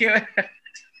 Rakim.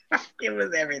 It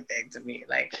was everything to me.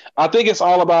 Like, I think it's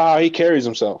all about how he carries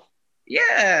himself.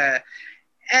 Yeah.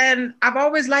 And I've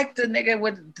always liked the nigga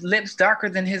with lips darker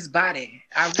than his body.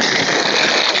 I'm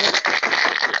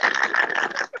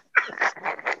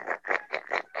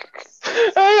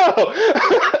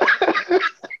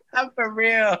for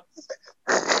real.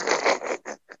 I'm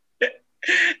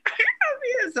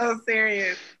being so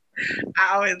serious.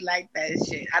 I always like that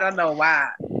shit. I don't know why.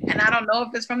 And I don't know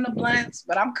if it's from the blunts,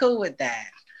 but I'm cool with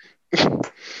that.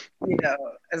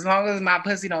 As long as my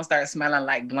pussy don't start smelling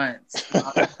like blunts.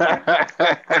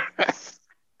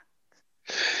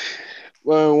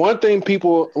 Well, one thing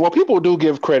people do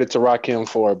give credit to Rakim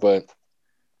for, but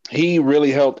he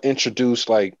really helped introduce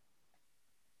like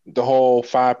the whole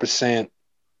 5%,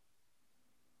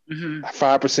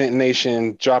 5%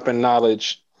 nation dropping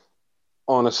knowledge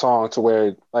on a song to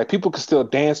where like people can still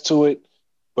dance to it,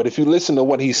 but if you listen to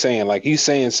what he's saying, like he's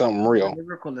saying something real.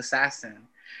 Lyrical assassin.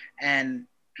 And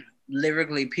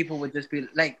lyrically people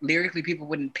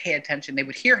wouldn't pay attention. They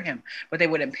would hear him, but they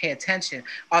wouldn't pay attention.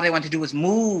 All they want to do is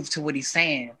move to what he's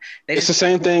saying. It's the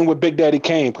same thing with Big Daddy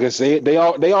Kane, because they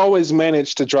always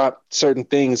manage to drop certain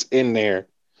things in there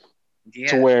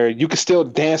to where you can still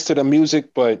dance to the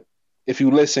music, but if you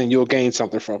listen, you'll gain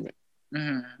something from it.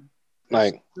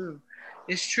 Like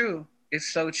it's true.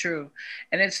 It's so true.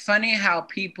 And it's funny how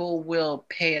people will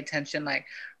pay attention, like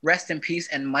rest in peace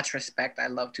and much respect. I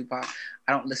love Tupac.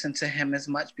 I don't listen to him as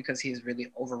much because he's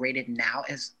really overrated now.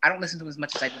 I don't listen to him as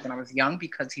much as I did when I was young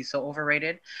because he's so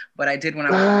overrated, but I did when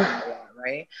I was young,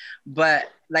 right? But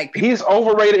like he's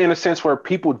overrated in a sense where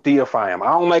people deify him. I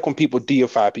don't like when people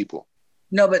deify people.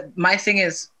 No, but my thing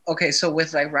is, okay, so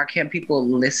with like Rakim, people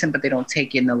listen, but they don't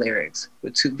take in the lyrics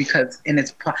because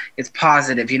it's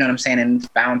positive, you know what I'm saying? And it's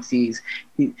bouncies.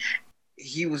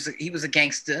 He was a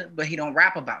gangster, but he don't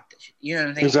rap about this. You know what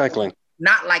I'm saying? Exactly.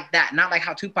 Not like that, not like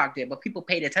how Tupac did, but people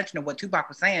paid attention to what Tupac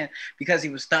was saying because he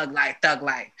was thug life.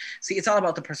 See, it's all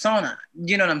about the persona.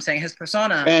 You know what I'm saying? His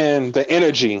persona. And the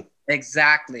energy.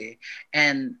 Exactly.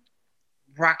 And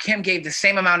Rakim gave the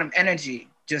same amount of energy,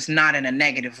 just not in a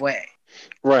negative way.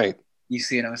 Right. You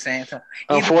see what I'm saying? So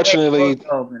unfortunately,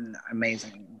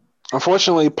 amazing.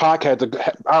 Unfortunately, Pac had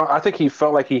to. I think he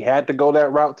felt like he had to go that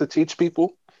route to teach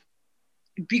people.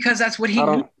 Because that's what he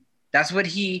knew. That's what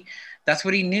he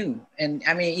knew. And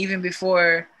I mean, even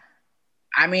before,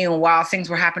 while things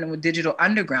were happening with Digital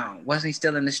Underground, wasn't he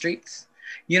still in the streets?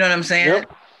 You know what I'm saying?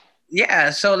 Yep.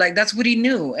 Yeah. So like that's what he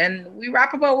knew, and we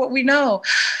rap about what we know.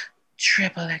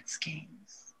 Triple X Games.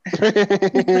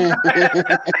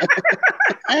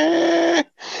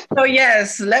 So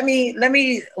yes, let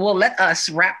us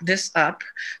wrap this up.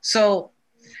 So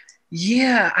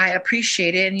yeah, I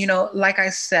appreciate it. And like I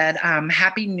said,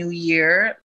 Happy New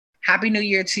Year. Happy New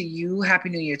Year to you. Happy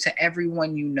New Year to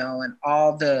everyone and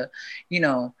all the,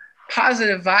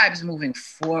 positive vibes moving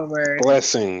forward.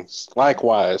 Blessings.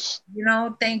 Likewise.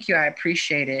 Thank you. I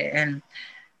appreciate it. And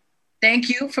thank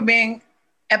you for being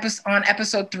on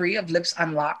episode 3 of Lips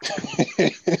Unlocked.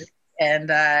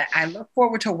 And I look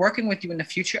forward to working with you in the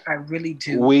future. I really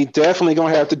do. We definitely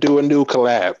going to have to do a new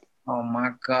collab. Oh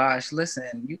my gosh.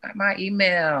 Listen, you got my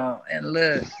email, and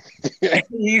look,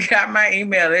 you got my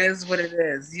email. It is what it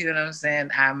is. You know what I'm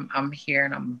saying? I'm here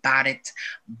and I'm about it.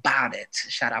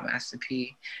 Shout out Master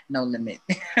P. No limit.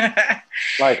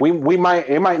 Like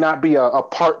it might not be a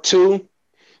part 2.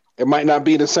 It might not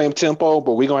be the same tempo,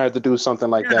 but we're gonna have to do something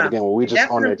like that again where we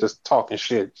just on there just talking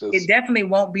shit. It definitely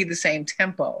won't be the same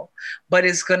tempo, but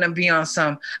it's gonna be on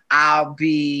some I'll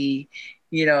be,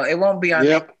 it won't be on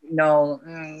nigga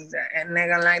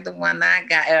like the one I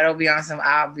got. It'll be on some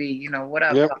I'll be, what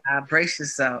up? Yep. Brace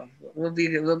yourself. We'll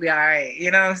be all right.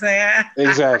 You know what I'm saying?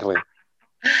 Exactly.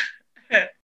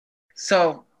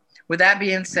 So with that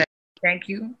being said, thank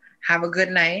you. Have a good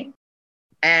night.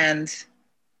 And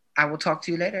I will talk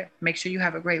to you later. Make sure you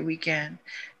have a great weekend.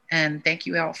 And thank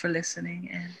you all for listening.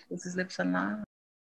 And this is Lips Unlocked.